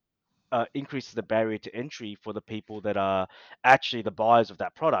maybe increases the barrier to entry for the people that are actually the buyers of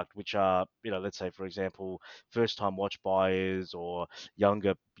that product, which are, let's say, for example, first time watch buyers or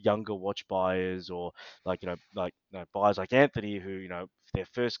younger watch buyers, or like, buyers like Anthony who, their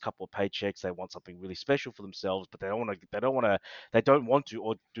first couple of paychecks, they want something really special for themselves, but they don't want to,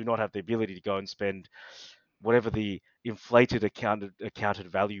 or do not have the ability to go and spend whatever the inflated accounted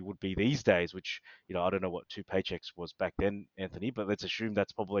value would be these days, which, I don't know what two paychecks was back then, Anthony, but let's assume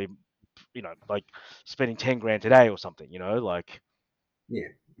that's probably, like spending 10 grand today or something, like, Yeah,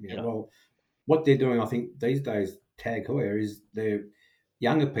 yeah. you know, Well, what they're doing, I think, these days, Tag Heuer, is they're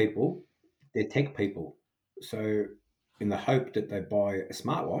younger people, they're tech people. So, in the hope that they buy a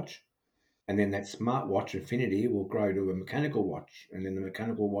smartwatch, and then that smartwatch infinity will grow to a mechanical watch, and then the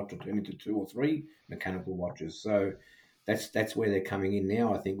mechanical watch will turn into two or three mechanical watches. So, that's where they're coming in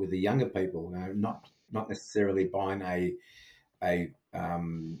now. I think with the younger people, not necessarily buying a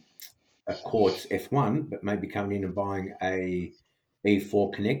Quartz F1, but maybe coming in and buying a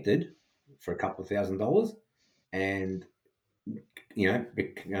E4 connected for a couple of $1,000, and you know,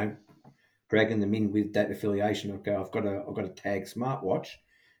 dragging them in with that affiliation. Okay, I've got a Tag smartwatch.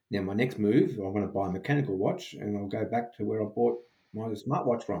 Now my next move, I'm going to buy a mechanical watch, and I'll go back to where I bought my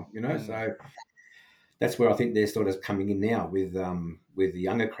smartwatch from. mm, So that's where I think they're sort of coming in now with the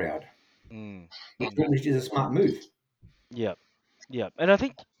younger crowd, mm, which, mm, which is a smart move. yeah, yeah. And I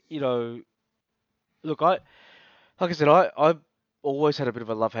think, look, like I said, I always had a bit of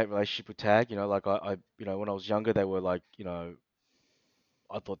a love-hate relationship with Tag. Like when I was younger, they were like,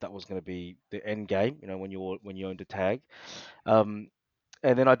 I thought that was going to be the end game, when you owned a Tag. Um,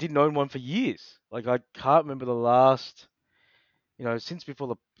 and then I didn't own one for years. Like I can't remember the last, since before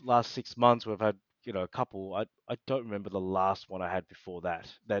the last 6 months we've had, a couple. I don't remember the last one I had before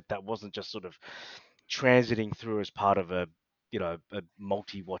that. That wasn't just sort of transiting through as part of a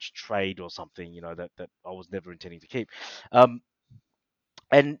multi-watch trade or something, that I was never intending to keep. Um,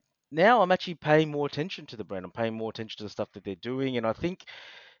 and now I'm actually paying more attention to the brand. I'm paying more attention to the stuff that they're doing, and I think,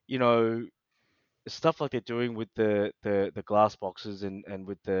 you know, stuff like they're doing with the glass boxes, and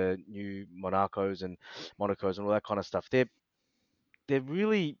with the new Monacos and all that kind of stuff. They're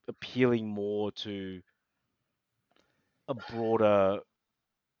really appealing more to a broader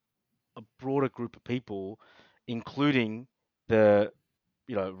a broader group of people, including the,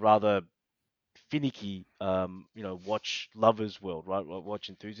 rather finicky, watch lovers world, right? Watch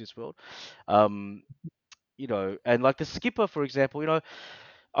enthusiast world. Um, and like the skipper, for example,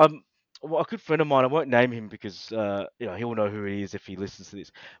 um, well, a good friend of mine, I won't name him because, he'll know who he is if he listens to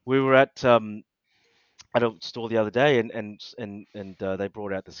this. We were at a store the other day, and they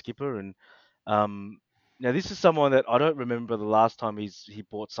brought out the skipper, and um, now this is someone that I don't remember the last time he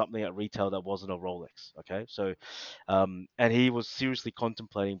bought something at retail that wasn't a Rolex. Okay, so and he was seriously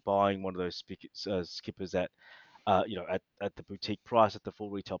contemplating buying one of those skippers at the boutique price, at the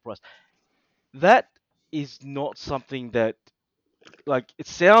full retail price. That is not something that, like, it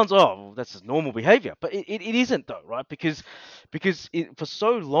sounds, oh, well, that's just normal behavior, but it isn't, though, right? Because for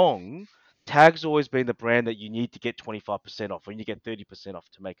so long, Tag's always been the brand that you need to get 25% off, or you get 30% off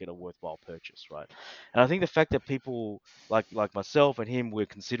to make it a worthwhile purchase, right? And I think the fact that people like myself and him, we're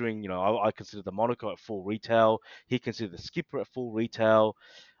considering, I consider the Monaco at full retail, he considered the Skipper at full retail.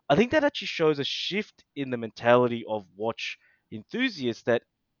 I think that actually shows a shift in the mentality of watch enthusiasts, that,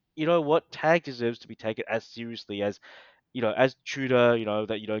 what, Tag deserves to be taken as seriously as Tudor,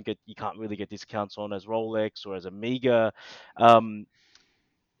 that you can't really get discounts on, as Rolex or as Amiga. Um,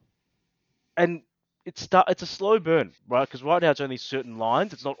 and it's a slow burn, right? Because right now it's only certain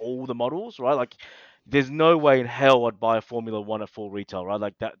lines. It's not all the models, right? Like, there's no way in hell I'd buy a Formula One at full retail, right?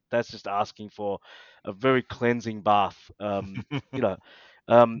 Like that's just asking for a very cleansing bath. You know,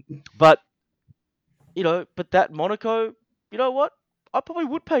 um, but but that Monaco, you know what? I probably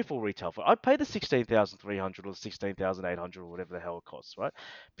would pay full retail for it. I'd pay the 16,300 or 16,800 or whatever the hell it costs, right?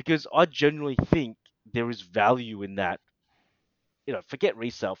 Because I genuinely think there is value in that. Forget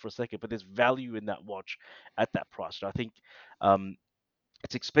resale for a second, but there's value in that watch at that price. And I think um,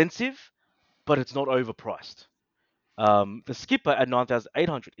 it's expensive, but it's not overpriced. The Skipper at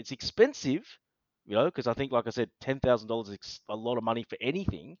 9,800, it's expensive, because I think, like I said, $10,000 is a lot of money for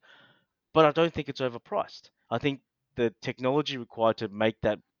anything, but I don't think it's overpriced. I think the technology required to make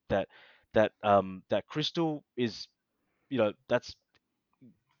that that crystal is, that's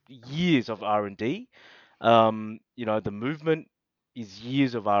years of R&D. The movement is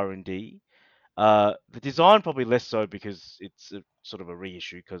years of R&D. The design probably less so because it's a, sort of a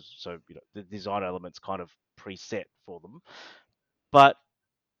reissue because the design elements kind of preset for them. But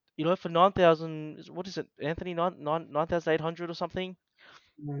for 9,000, what is it, Anthony? 9,800 or something?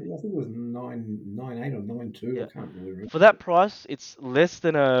 Yeah, I think it was 998 or 92. Yeah. I can't really remember. For that price, it's less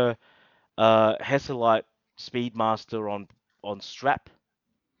than a Hesselite Speedmaster on strap.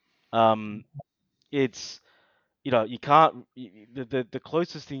 Um, it's you can't the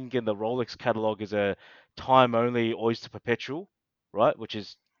closest thing in the Rolex catalog is a time only Oyster Perpetual, right? Which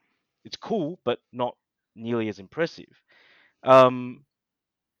is it's cool, but not nearly as impressive. Um,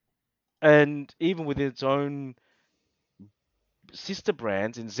 and even with its own sister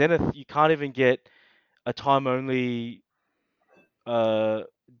brands in Zenith, you can't even get a time only uh,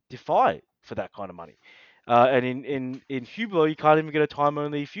 Defy for that kind of money. And in Hublot, you can't even get a time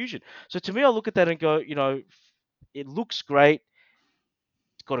only Fusion. So to me, I look at that and go, it looks great.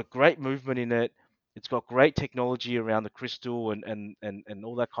 It's got a great movement in it. It's got great technology around the crystal and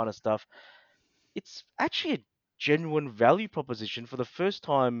all that kind of stuff. It's actually a genuine value proposition for the first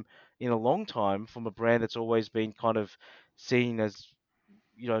time in a long time from a brand that's always been kind of seen as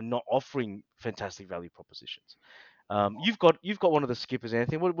not offering fantastic value propositions. You've got one of the skippers,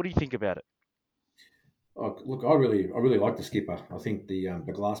 Anthony. What do you think about it? Oh, look, I really like the skipper. I think the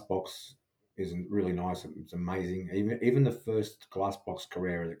glass box isn't really nice. It's amazing. Even the first glass box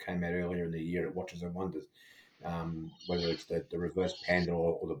Carrera that came out earlier in the year at Watches and Wonders, whether it's the reverse panda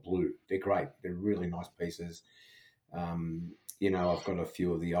or the blue, they're great. They're really nice pieces. I've got a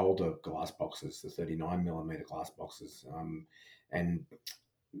few of the older glass boxes, the 39 millimeter glass boxes, and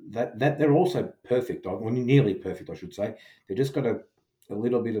that they're also perfect, or nearly perfect, I should say. They just got a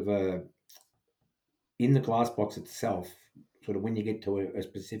little bit of a in the glass box itself. Sort of when you get to a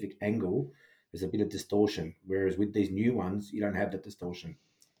specific angle, there's a bit of distortion. Whereas with these new ones, you don't have that distortion.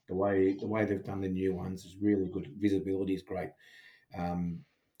 The way they've done the new ones is really good. Visibility is great. Um,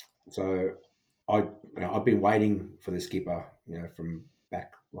 so I've been waiting for the skipper, from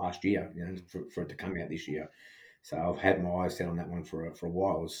back last year, for it to come out this year. So I've had my eyes set on that one for a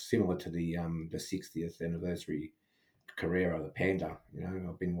while. It was similar to the 60th anniversary Carrera, the Panda.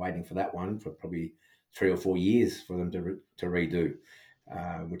 I've been waiting for that one for probably 3 or 4 years for them to redo.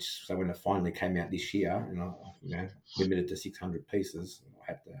 Which so when it finally came out this year, and limited to 600 pieces,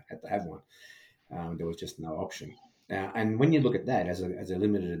 I had to have one. There was just no option. And when you look at that as a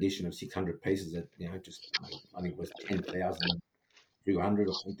limited edition of 600 pieces, at just I think it was 10,200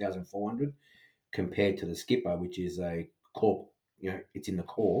 or 10,400, compared to the skipper, which is a core. It's in the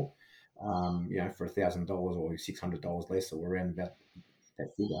core. For $1,000 or $600 less, or around about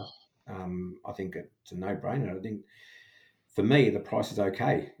that figure. I think it's a no-brainer. I think for me the price is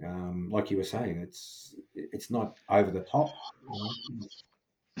okay. Like you were saying, it's not over the top.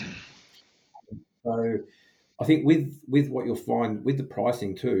 So I think with what you'll find with the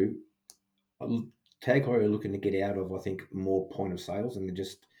pricing too, Tag Heuer are looking to get out of, I think, more point of sales, and they're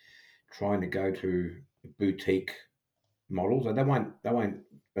just trying to go to boutique models. And they won't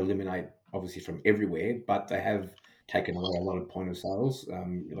eliminate obviously from everywhere, but they have taken away a lot of point of sales,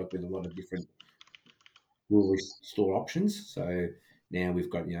 like with a lot of different jewelry store options. So now we've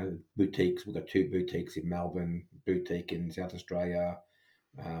got boutiques. We've got two boutiques in Melbourne, boutique in South Australia,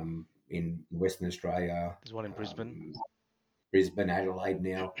 in Western Australia, There's one in Brisbane. Brisbane, Adelaide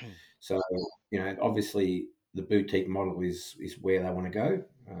now. So obviously the boutique model is where they want to go.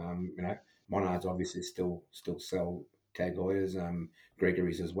 Monards obviously still sell Tag Heuers,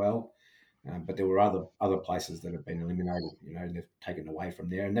 Gregory's as well. But there were other places that have been eliminated. They've taken away from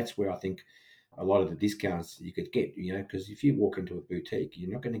there, and that's where I think a lot of the discounts you could get. Because if you walk into a boutique,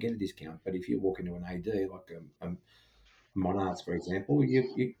 you're not going to get a discount. But if you walk into an AD like Monarchs, for example,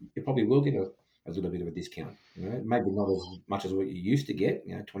 you probably will get a little bit of a discount. Maybe not as much as what you used to get.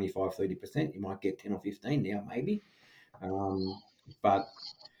 25, 30%. You might get 10 or 15 now, maybe. But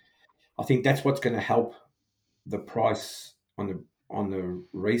I think that's what's going to help the price on the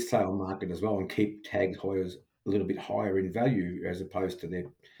resale market as well, and keep Tag Heuers a little bit higher in value as opposed to their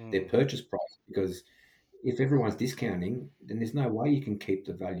Mm, purchase price. Because if everyone's discounting, then there's no way you can keep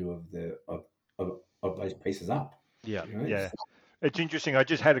the value of those pieces up. yeah. Yeah, it's interesting. I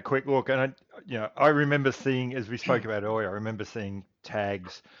just had a quick look, and I remember seeing, as we spoke about earlier, I remember seeing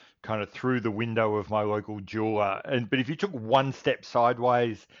tags kind of through the window of my local jeweler. But if you took one step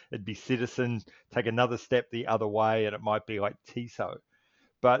sideways, it'd be Citizen. Take another step the other way, and it might be like Tissot.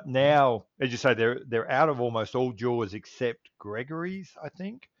 But now, as you say, they're out of almost all jewelers except Gregory's, I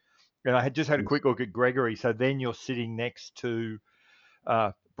think. And I had just had a quick look at Gregory. So then you're sitting next to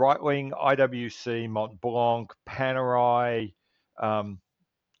Breitling, IWC, Mont Blanc, Panerai, um,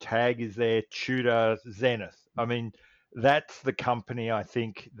 Tag is there, Tudor, Zenith. I mean, that's the company I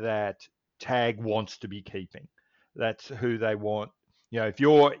think that Tag wants to be keeping. That's who they want. If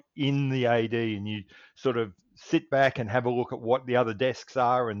you're in the AD and you sort of sit back and have a look at what the other desks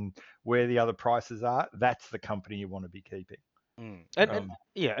are and where the other prices are, that's the company you want to be keeping. And Um,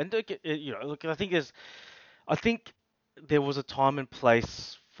 yeah, and look, I think there was a time and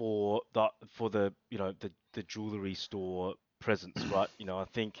place for the the jewelry store presence, right? I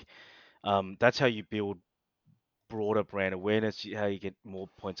think that's how you build broader brand awareness, how you get more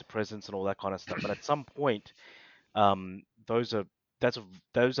points of presence and all that kind of stuff. But at some point, um, those are that's a,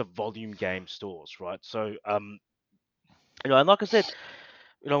 those are volume game stores, right? So and like I said,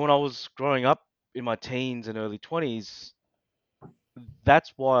 when I was growing up in my teens and early 20s,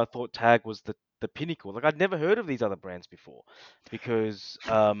 that's why I thought Tag was the pinnacle. Like I'd never heard of these other brands before, because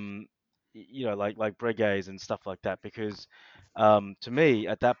like Breguets and stuff like that. Because to me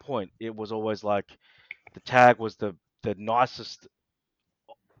at that point it was always like the Tag was the nicest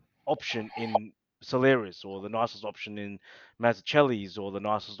option in Solaris, or the nicest option in Mazzucchelli's, or the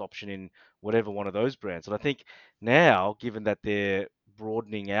nicest option in whatever one of those brands. And I think now, given that they're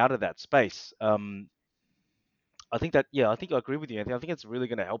broadening out of that space, I think that yeah, I think I agree with you, Anthony. I think it's really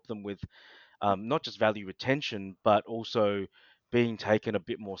going to help them with not just value retention, but also being taken a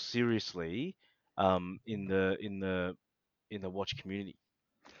bit more seriously in the watch community.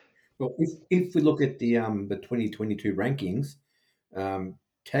 Well, if we look at the 2022 rankings,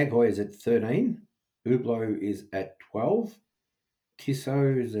 Tag Heuer is at 13, Hublot is at 12,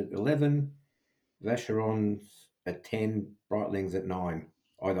 Tissot is at 11, Vacheron's at 10, Breitling's at 9,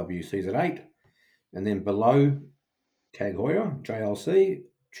 IWC's at 8, and then below Tag Heuer, JLC,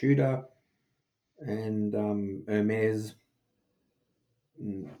 Tudor, and Hermes,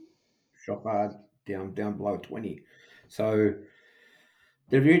 mm, Chopard down below 20. So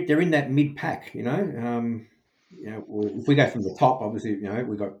they're in that mid pack, if we go from the top, obviously,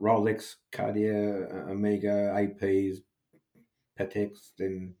 we've got Rolex, Cartier, Omega, APs, Pateks,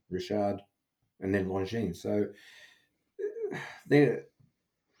 then Richard, and then Longines. So they're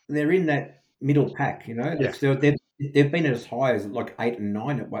they're in that middle pack, yeah, So they've been as high as like 8 and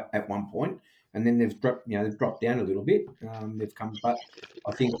 9 at one point, and then they've dropped down a little bit. They've come, but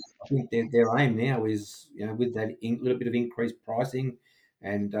I think their aim now is, with that little bit of increased pricing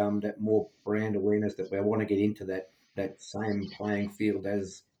and that more brand awareness, that we want to get into that same playing field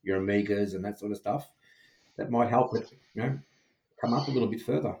as your Amigas and that sort of stuff. That might help it, come up a little bit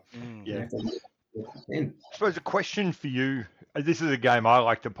further. Mm. yeah. If they can. I suppose a question for you. This is a game I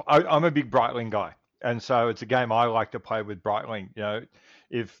like to. I'm a big Breitling guy, and so it's a game I like to play with Breitling.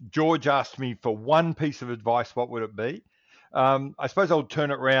 If George asked me for one piece of advice, what would it be? I suppose I'll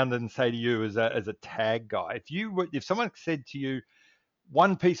turn it around and say to you, as a tag guy, if someone said to you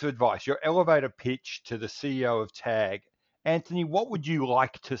one piece of advice, your elevator pitch to the CEO of Tag, Anthony, what would you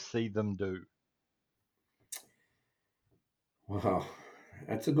like to see them do? Wow,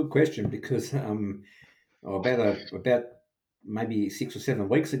 that's a good question because about maybe 6 or 7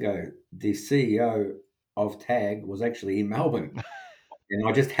 weeks ago, the CEO of Tag was actually in Melbourne, and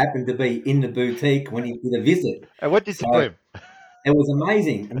I just happened to be in the boutique when he did a visit. And what did you So tell him? it was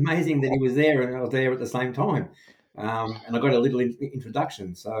amazing that he was there and I was there at the same time, and I got a little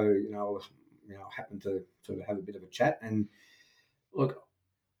introduction. So I happened to sort of have a bit of a chat. And look,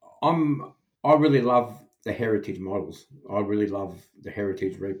 I really love the heritage models. I really love the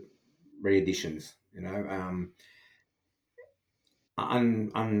heritage re-editions.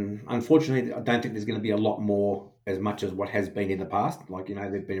 Unfortunately, I don't think there's going to be a lot more as much as what has been in the past. Like,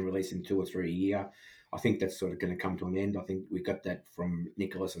 they've been releasing 2 or 3 a year. I think that's sort of going to come to an end. I think we got that from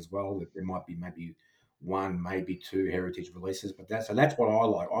Nicholas as well, that there might be maybe one, maybe two heritage releases. But that's what I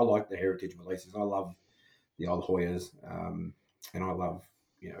like. I like the heritage releases. I love the old Hoyas, and I love,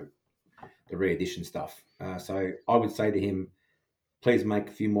 the re-edition stuff. So I would say to him, please make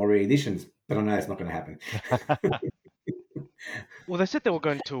a few more re-editions. But I know it's not going to happen. Well, they said they were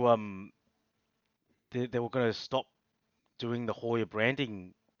going to stop doing the Hoya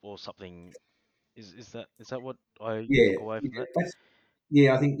branding or something. Is that what I Yeah, took away from that? that's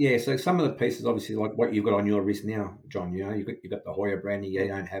Yeah, I think, yeah. So some of the pieces, obviously, like what you've got on your wrist now, John. You've got the Hoya branding. You Mm.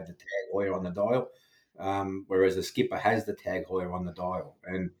 don't have the tag Hoya on the dial, whereas the Skipper has the tag Hoya on the dial,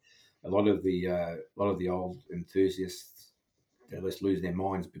 and a lot of the old enthusiasts, they just lose their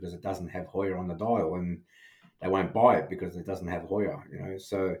minds because it doesn't have Hoya on the dial, and they won't buy it because it doesn't have Hoya.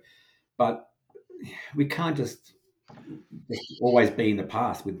 So, but we can't just always be in the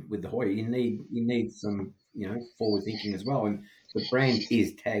past with the Hoya. You need some forward thinking as well, and the brand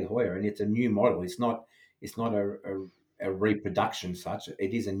is Tag Heuer, and it's a new model. It's not a reproduction such.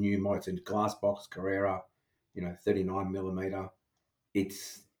 It is a new model. It's a glass box Carrera, 39 millimeter.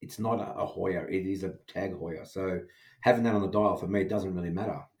 It's not a Hoya. It is a Tag Hoya. So having that on the dial for me doesn't really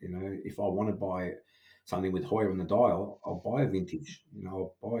matter. If I want to buy something with Hoya on the dial, I'll buy a vintage.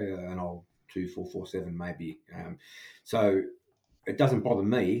 I'll buy an old 2447 maybe. So it doesn't bother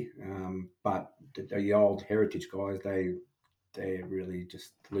me. But the old heritage guys, they really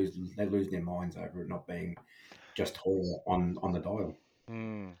just lose their minds over it not being just Hoya on the dial.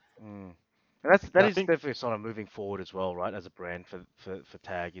 Mm, mm. And that And I is think, definitely sort of moving forward as well, right? As a brand for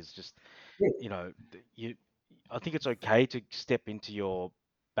Tag is just Yeah, you. I think it's okay to step into your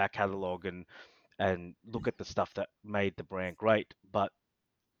back catalog and look at the stuff that made the brand great, but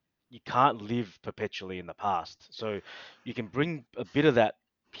you can't live perpetually in the past. So you can bring a bit of that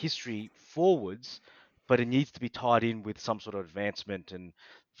history forwards, but it needs to be tied in with some sort of advancement and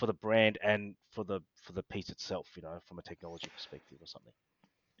for the brand and for the piece itself, from a technology perspective or something.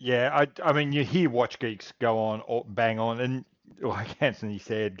 yeah, I mean, you hear watch geeks go on or bang on, and like Anthony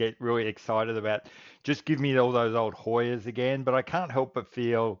said, get really excited about just give me all those old Hoyas again. But I can't help but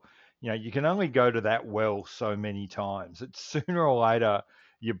feel, you can only go to that well so many times. It's sooner or later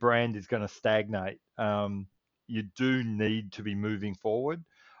your brand is going to stagnate. You do need to be moving forward.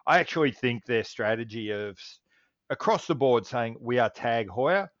 I actually think their strategy of across the board saying we are Tag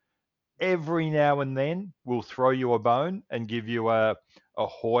Heuer every now and then we'll throw you a bone and give you a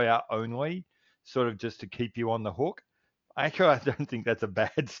Hoya only, sort of just to keep you on the hook. Actually, I don't think that's a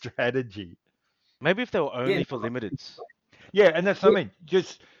bad strategy. Maybe if they were yeah, only for limiteds. Yeah, and that's what yeah, I mean.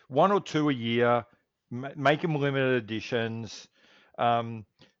 Just one or two a year, make them limited editions. Um,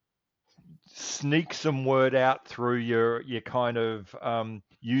 Sneak some word out through your kind of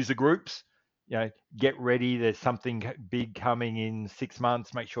user groups. Get ready. There's something big coming in 6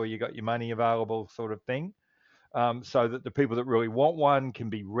 months. Make sure you got your money available, sort of thing. So that the people that really want one can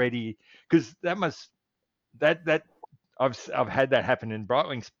be ready. Because that I've had that happen in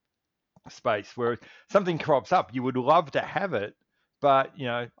Breitling space where something crops up. You would love to have it, but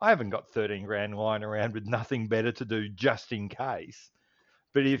I haven't got 13 grand lying around with nothing better to do just in case.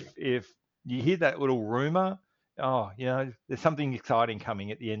 But if you hear that little rumor, oh, there's something exciting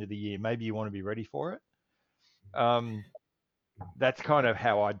coming at the end of the year. Maybe you want to be ready for it. Um, that's kind of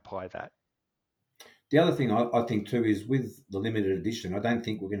how I'd play that. The other thing I think too is with the limited edition. I don't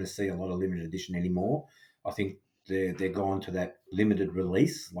think we're going to see a lot of limited edition anymore. I think they're gone to that limited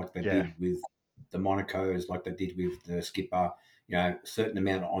release like they Yeah, did with the Monacos, like they did with the Skipper. A certain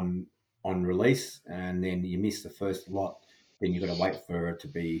amount on release, and then you miss the first lot, then you got to wait for it to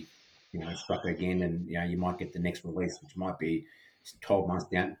be struck again, and you might get the next release, which might be 12 months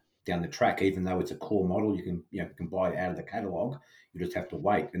down the track. Even though it's a core model, you can buy it out of the catalog. You just have to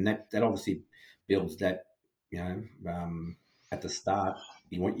wait, and that obviously builds that you know at the start.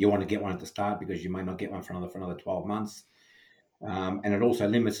 You want to get one at the start because you may not get one for another 12 months, and it also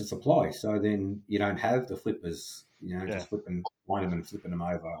limits the supply. So then you don't have the flippers, yeah, just flipping one of them and flipping them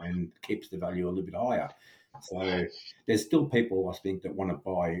over, and keeps the value a little bit higher. So there's still people I think that want to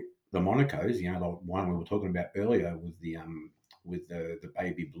buy the Monacos. Like one we were talking about earlier with the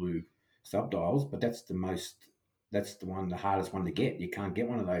baby blue subdials, but that's the hardest one to get. You can't get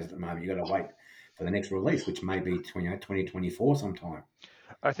one of those at the moment. You got to wait for the next release, which may be 2024 sometime.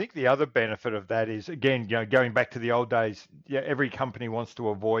 I think the other benefit of that is, again, going back to the old days, yeah, every company wants to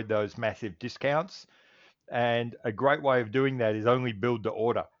avoid those massive discounts. And a great way of doing that is only build to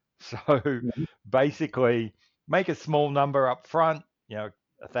order. So Mhm. basically, make a small number up front,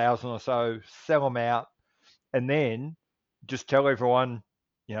 1,000 or so, sell them out, and then just tell everyone,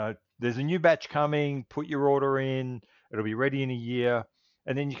 there's a new batch coming, put your order in, it'll be ready in a year.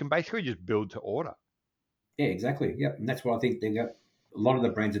 And then you can basically just build to order. Yeah, exactly. Yep, and that's what I think they got. A lot of the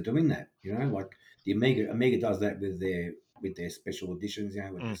brands are doing that. Like the Amiga does that with their special editions.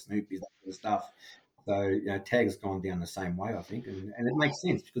 With the Mm, Snoopy's that sort of stuff. So Tag's gone down the same way, I think, and it makes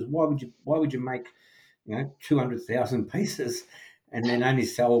sense because why would you make 200,000 pieces and then only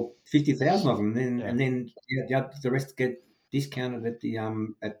sell 50,000 of them, yeah, and then the rest get discounted at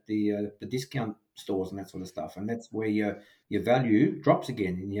the discount stores and that sort of stuff, and that's where your value drops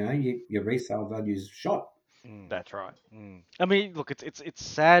again, and your resale value is shot. Mm, that's right. I mean, look, it's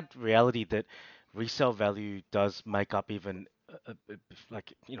sad reality that resale value does make up even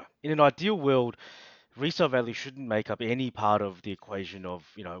like in an ideal world, resale value shouldn't make up any part of the equation of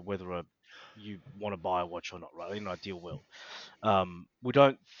whether you want to buy a watch or not, right? In an ideal world, we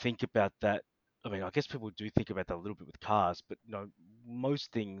don't think about that. I mean, I guess people do think about that a little bit with cars, but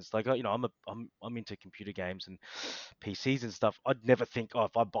most things, like I'm into computer games and PCs and stuff. I'd never think, oh,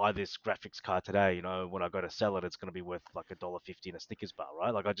 if I buy this graphics card today, when I go to sell it, it's going to be worth like $1.50 in a Snickers bar,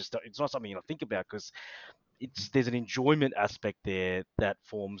 right? Like I just don't, it's not something I think about because it's there's an enjoyment aspect there that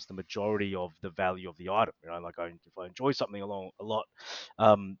forms the majority of the value of the item. Like if I enjoy something along a lot,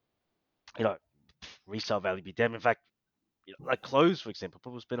 um, you know, resale value be damned. In fact, like clothes, for example,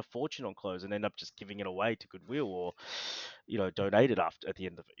 people spend a fortune on clothes and end up just giving it away to Goodwill or, donate it after at the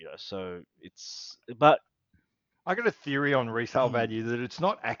end of it. So but I got a theory on resale mm, value that it's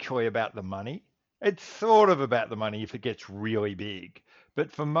not actually about the money. It's sort of about the money if it gets really big.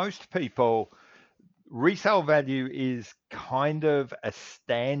 But for most people, resale value is kind of a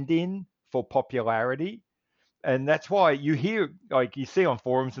stand in for popularity. And that's why you hear, like you see on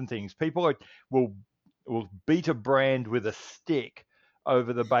forums and things, people will will beat a brand with a stick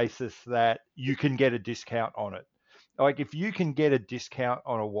over the basis that you can get a discount on it. Like if you can get a discount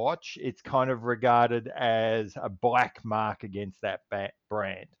on a watch, it's kind of regarded as a black mark against that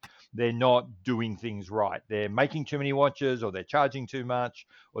brand. They're not doing things right. They're making too many watches, or they're charging too much,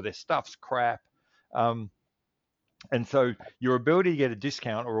 or their stuff's crap. Um, and so your ability to get a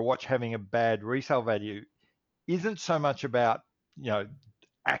discount or a watch having a bad resale value isn't so much about, you know,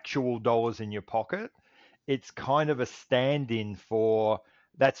 actual dollars in your pocket. It's kind of a stand-in for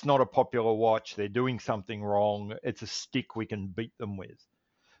that's not a popular watch. They're doing something wrong. It's a stick we can beat them with.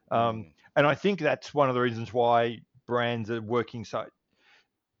 mm, And I think that's one of the reasons why brands are working so.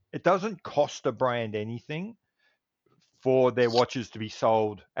 It doesn't cost a brand anything for their watches to be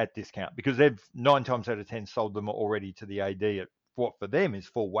sold at discount because they've 9 times out of 10 sold them already to the AD at what for them is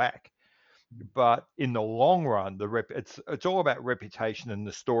full whack. But in the long run, it's all about reputation and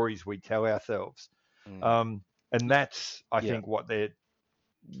the stories we tell ourselves, mm, um, and that's I yeah. think what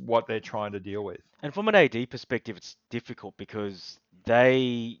they're trying to deal with. And from an AD perspective, it's difficult because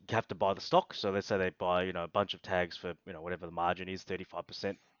they have to buy the stock. So let's say they buy, a bunch of tags for, whatever the margin is,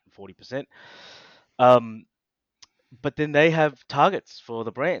 35%, 40%. Um, but then they have targets for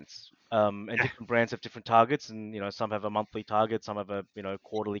the brands. And Yeah. different brands have different targets, and some have a monthly target, some have a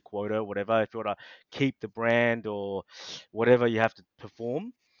quarterly quota, whatever. If you want to keep the brand or whatever, you have to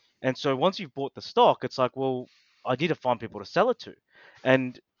perform. And so once you've bought the stock, it's like, well, I need to find people to sell it to,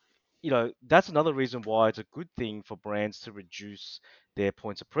 and that's another reason why it's a good thing for brands to reduce their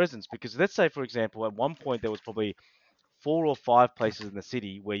points of presence. Because let's say, for example, at one point there was probably 4 or 5 places in the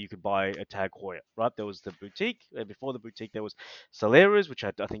city where you could buy a Tag Heuer, right? There was the boutique, and before the boutique, there was Solera's, which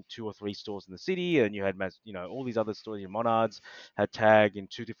had, I think, 2 or 3 stores in the city, and you had, all these other stores. Your Monards had Tag in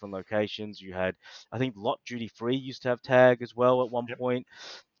 2 different locations. You had, I think, Lot Duty Free used to have Tag as well at one Yep. point.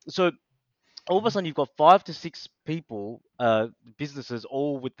 So all of a sudden, you've got 5 to 6 people, businesses,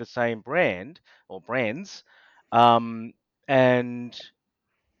 all with the same brand or brands, um, and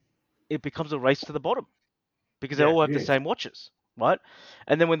it becomes a race to the bottom because they Yeah. all have the Yes. same watches, right?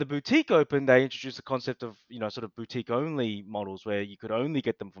 And then when the boutique opened, they introduced the concept of sort of boutique only models where you could only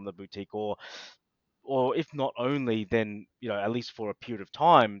get them from the boutique, or if not only, then at least for a period of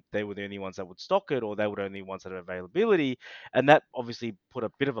time, they were the only ones that would stock it, or they were the only ones that had availability, and that obviously put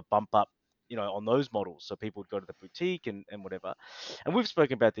a bit of a bump up. On those models, so people would go to the boutique and whatever. And we've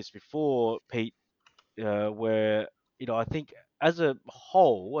spoken about this before, Pete, where I think as a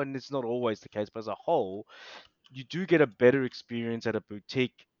whole, and it's not always the case, but as a whole, you do get a better experience at a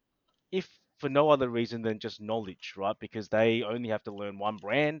boutique if for no other reason than just knowledge, right? Because they only have to learn one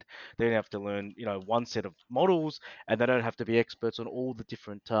brand, they only have to learn, one set of models, and they don't have to be experts on all the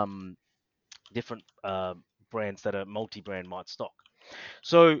different brands that a multi-brand might stock.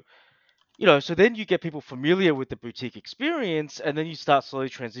 So, so then you get people familiar with the boutique experience, and then you start slowly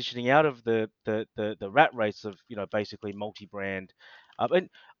transitioning out of the rat race of, basically multi-brand. And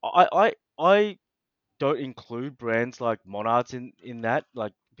I don't include brands like Monards in that,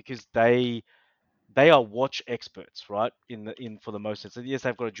 like because they are watch experts, right? In for the most sense. And yes,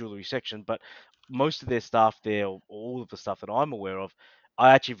 they've got a jewelry section, but most of their staff there, or all of the stuff that I'm aware of, are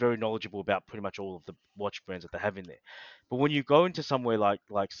actually very knowledgeable about pretty much all of the watch brands that they have in there. But when you go into somewhere like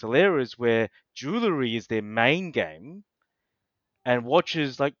Solera's, where jewelry is their main game, and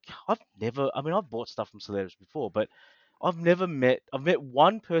watches, like I mean, I've bought stuff from Solera's before, but I've met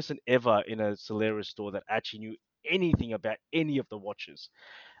one person ever in a Solera's store that actually knew anything about any of the watches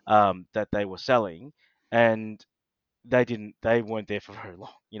that they were selling, and they weren't there for very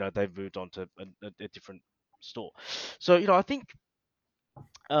long. They've moved on to a different store. So I think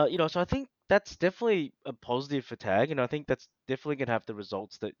that's definitely a positive for Tag, and I think that's definitely gonna have the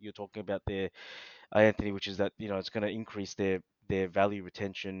results that you're talking about there, Anthony, which is that it's going to increase their value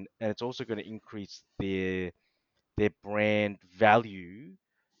retention, and it's also going to increase their their brand value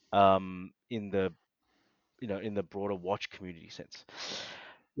in the in the broader watch community sense.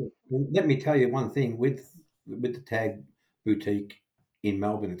 And let me tell you one thing with the Tag boutique in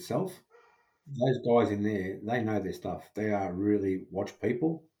Melbourne itself. Those guys in there, they know their stuff. They are really watch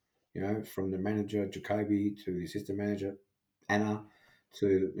people, from the manager Jacoby to the assistant manager Anna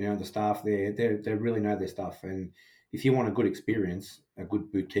to the staff there. They really know their stuff. And if you want a good experience, a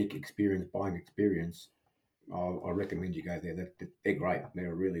good boutique experience, buying experience, I recommend you go there. They're great.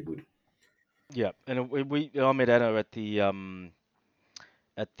 They're really good. Yeah, and I met Anna at the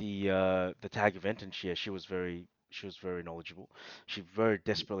tag event, and she was very knowledgeable. She very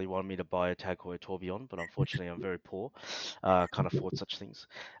desperately wanted me to buy a tag called a tourbillon, but unfortunately I'm very poor, can't afford such things.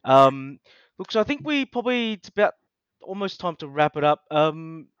 Um, Look, so I think it's about almost time to wrap it up.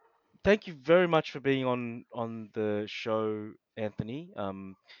 Thank you very much for being on the show, Anthony.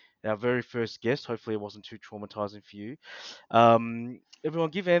 Our very first guest. Hopefully it wasn't too traumatizing for you. Everyone,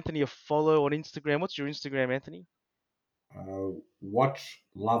 give Anthony a follow on Instagram. What's your Instagram, Anthony? Watch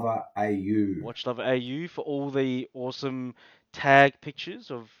Lover AU. Watch Lover AU for all the awesome tag pictures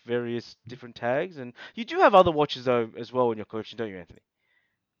of various different tags. And you do have other watches though as well in your collection, don't you, Anthony?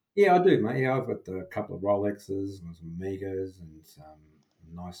 Yeah, I do, mate. Yeah, I've got a couple of Rolexes and some Megas and some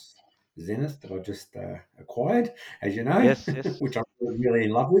nice Zenith that I just acquired, as you know, Yes, yes. which I'm really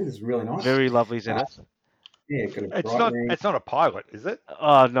in love with. It's really nice. Very lovely Uh, Zenith. yeah, got a It's not. Breitling. It's not a pilot, is it?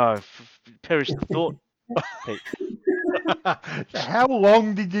 Oh no, perish the thought, Pete. So how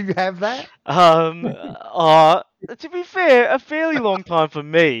long did you have that? To be fair, a fairly long time for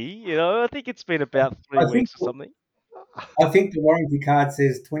me. I think it's been about three I think weeks or something. I think the warranty card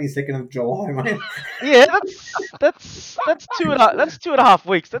says 22nd of July, mate. Yeah, that's 2.5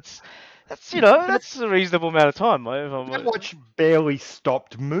 weeks. That's a reasonable amount of time. If That I'm, watch barely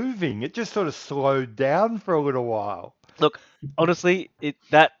stopped moving. It just sort of slowed down for a little while. look, honestly, it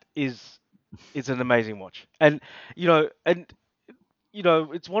that is it's an amazing watch, and you know, and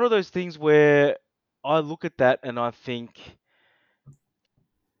it's one of those things where I look at that and I think,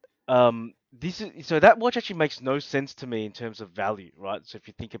 this is so that watch actually makes no sense to me in terms of value, right? So if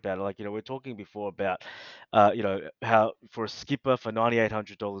you think about it, like we're talking before about, how for a skipper for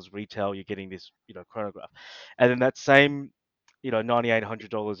 $9,800 retail you're getting this chronograph, and then that same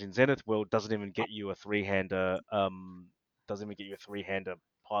 $9,800 in Zenith World doesn't even get you a three-hander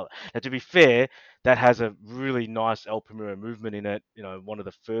pilot. Now to be fair, that has a really nice El Primero movement in it. One of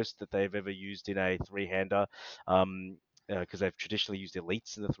the first that they've ever used in a three-hander. Um, because they've traditionally used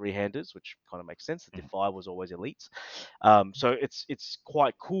elites in the three handers, which kind of makes sense. The Mhm. Defy was always elites, so it's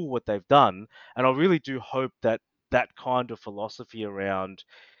quite cool what they've done, and I really do hope that that kind of philosophy around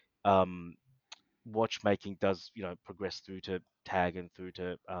um, watchmaking does progress through to tag and through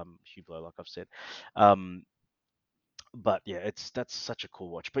to Hublot, like I've said. Um, but yeah, that's such a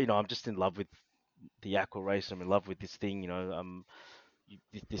cool watch. But I'm just in love with the Aqua Race. I'm in love with this thing.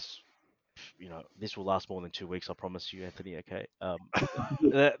 This this will last more than 2 weeks. I promise you, Anthony. Okay. I'll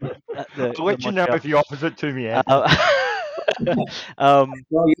The let you know Montreal. if he offers it to me, Anthony. Uh, um,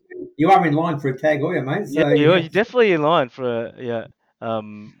 Well, you are in line for a tag Oya, mate. yeah, So you're definitely in line for yeah.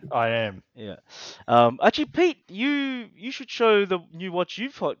 Um, I am. yeah. Actually, Pete, you should show the new watch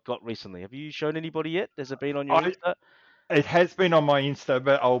you've got recently. Have you shown anybody yet? Has it been on your I Insta? It has been on my Insta,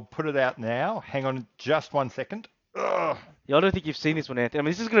 but I'll put it out now. Hang on just 1 second. Ugh. Yeah, I don't think you've seen this one, Anthony. I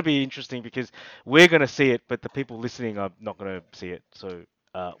mean, this is going to be interesting because we're going to see it, but the people listening are not going to see it. So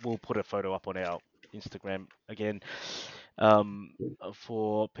we'll put a photo up on our Instagram again,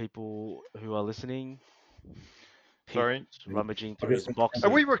 for people who are listening. Pete's Sorry. rummaging I through his just box Are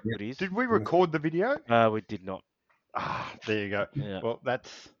of we? yeah, goodies. Did we record the video? We did not. Ah, there you go. Yeah, Well,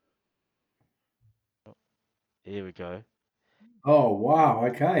 that's here we go. oh wow,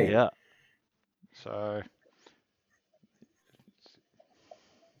 okay. Yeah. so.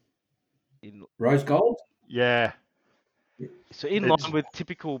 In, Rose gold. Yeah, so in line it's. with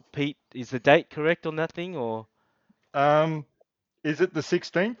typical Pete, is the date correct on that thing, or Um, is it the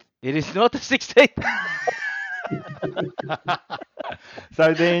 16th? it is not the 16th?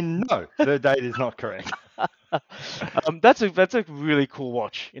 So then, no, the date is not correct. That's a really cool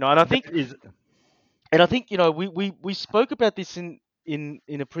watch, and I That think is we spoke about this in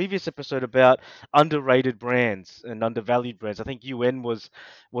a previous episode about underrated brands and undervalued brands. I think UN was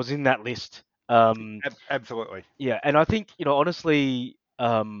in that list. absolutely. Yeah, and I think honestly,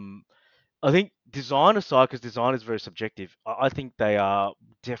 I think design aside, because design is very subjective, I think they are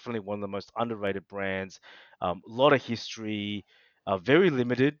definitely one of the most underrated brands. A lot of history, very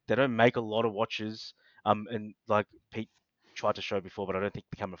limited. They don't make a lot of watches. And like Pete tried to show before, but I don't think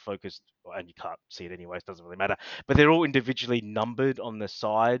the camera focused, and you can't see it anyway. It doesn't really matter. But they're all individually numbered on the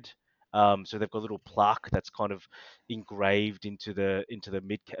side. So they've got a little plaque that's kind of engraved into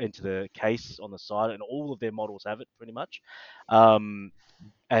the case on the side, and all of their models have it pretty much. Um,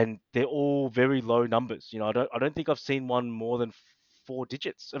 and they're all very low numbers. I don't think I've seen one more than 4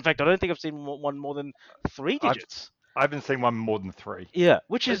 digits. In fact, I don't think I've seen one more than three I've digits. I haven't seen one more than 3. Yeah,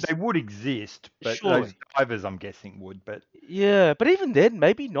 which They is would exist, but those surely. divers, I'm guessing, would. But Yeah, but even then,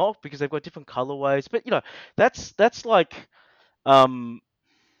 maybe not because they've got different colorways. But that's like um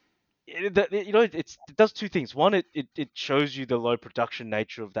it does two things. One, it shows you the low production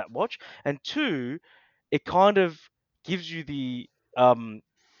nature of that watch, and two, it kind of gives you um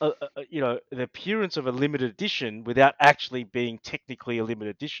the appearance of a limited edition without actually being technically a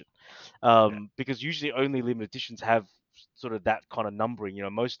limited edition. yeah, Because usually only limited editions have sort of that kind of numbering.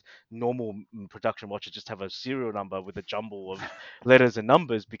 Most normal production watches just have a serial number with a jumble of letters and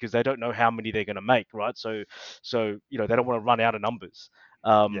numbers because they don't know how many they're going to make, right? So they don't want to run out of numbers.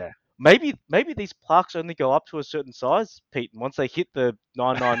 Um, yeah. maybe these plaques only go up to a certain size, Pete, and once they hit the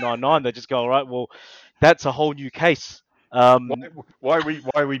 9999, they just go, all right, well, that's a whole new case. Why, Um, why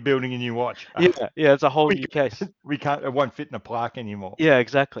are we building a new watch? yeah, yeah, it's a whole we new case. we can't. It won't fit in a plaque anymore. Yeah,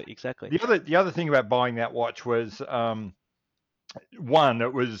 exactly, exactly. The other thing about buying that watch was one.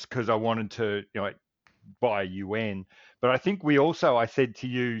 It was because I wanted to buy a UN, but I think I said to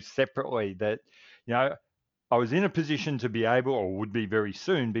you separately that you know I was in a position to be able, or would be very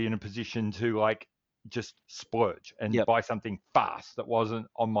soon, be in a position to just splurge and Yep. buy something fast that wasn't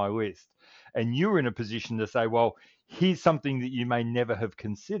on my list. And you were in a position to say, well, here's something that you may never have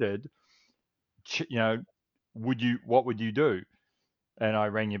considered. You know, what would you do? And I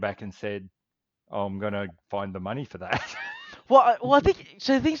rang you back and said, oh, I'm going to find the money for that. Well, I think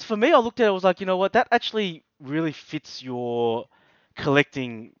so. Things for me, I looked at it, I was like, you know what, that actually really fits your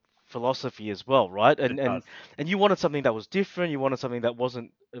collecting philosophy as well, right? It And and does. and you wanted something that was different. You wanted something that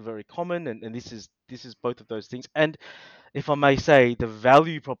wasn't very common, and this is both of those things. And if I may say, the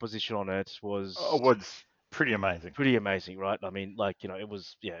value proposition on it Oh, was was pretty amazing. pretty amazing, right? I mean, like, it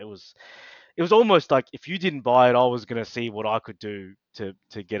was, yeah, it was almost like if you didn't buy it, I was gonna see what I could do to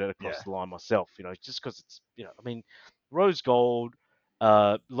get it across Yeah. the line myself. Just because it's, I mean, rose gold,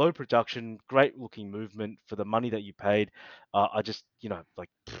 low production, great looking movement for the money that you paid. I just, like,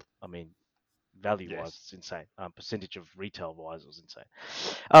 I mean, value wise, Yes. it's insane. Percentage of retail wise, it was insane.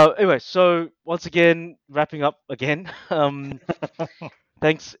 Anyway, so once again, wrapping up again.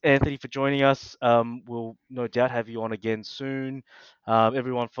 Thanks, Anthony, for joining us. We'll no doubt have you on again soon.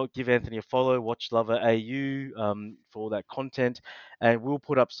 Everyone, give Anthony a follow. Watch Lover AU for all that content, and we'll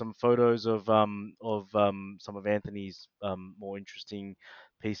put up some photos of some of Anthony's more interesting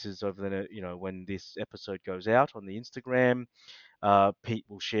pieces over the when this episode goes out on the Instagram. Pete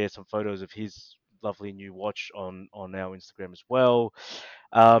will share some photos of his lovely new watch on our Instagram as well.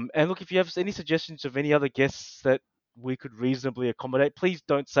 And look, if you have any suggestions of any other guests that we could reasonably accommodate, please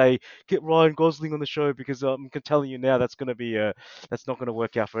don't say get Ryan Gosling on the show because I'm telling you now that's not going to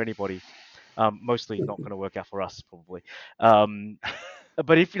work out for anybody. Mostly not going to work out for us probably. Um,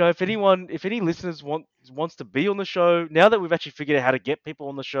 but if any listeners wants to be on the show, now that we've actually figured out how to get people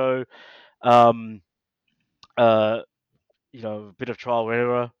on the show, um, uh, a bit of trial and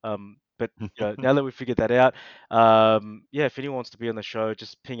error. But now that we figured that out, yeah, if anyone wants to be on the show,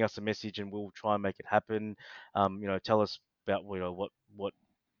 just ping us a message and we'll try and make it happen. Tell us about what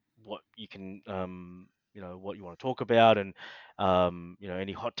you can what you want to talk about and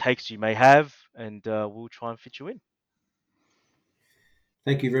any hot takes you may have, and we'll try and fit you in.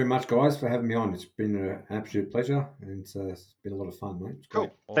 Thank you very much, guys, for having me on. It's been an absolute pleasure, and it's been a lot of fun, mate. It's great.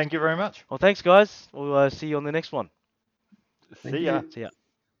 Cool. Thank you very much. Well, thanks, guys. We'll see you on the next one. Thank See ya. you. See ya.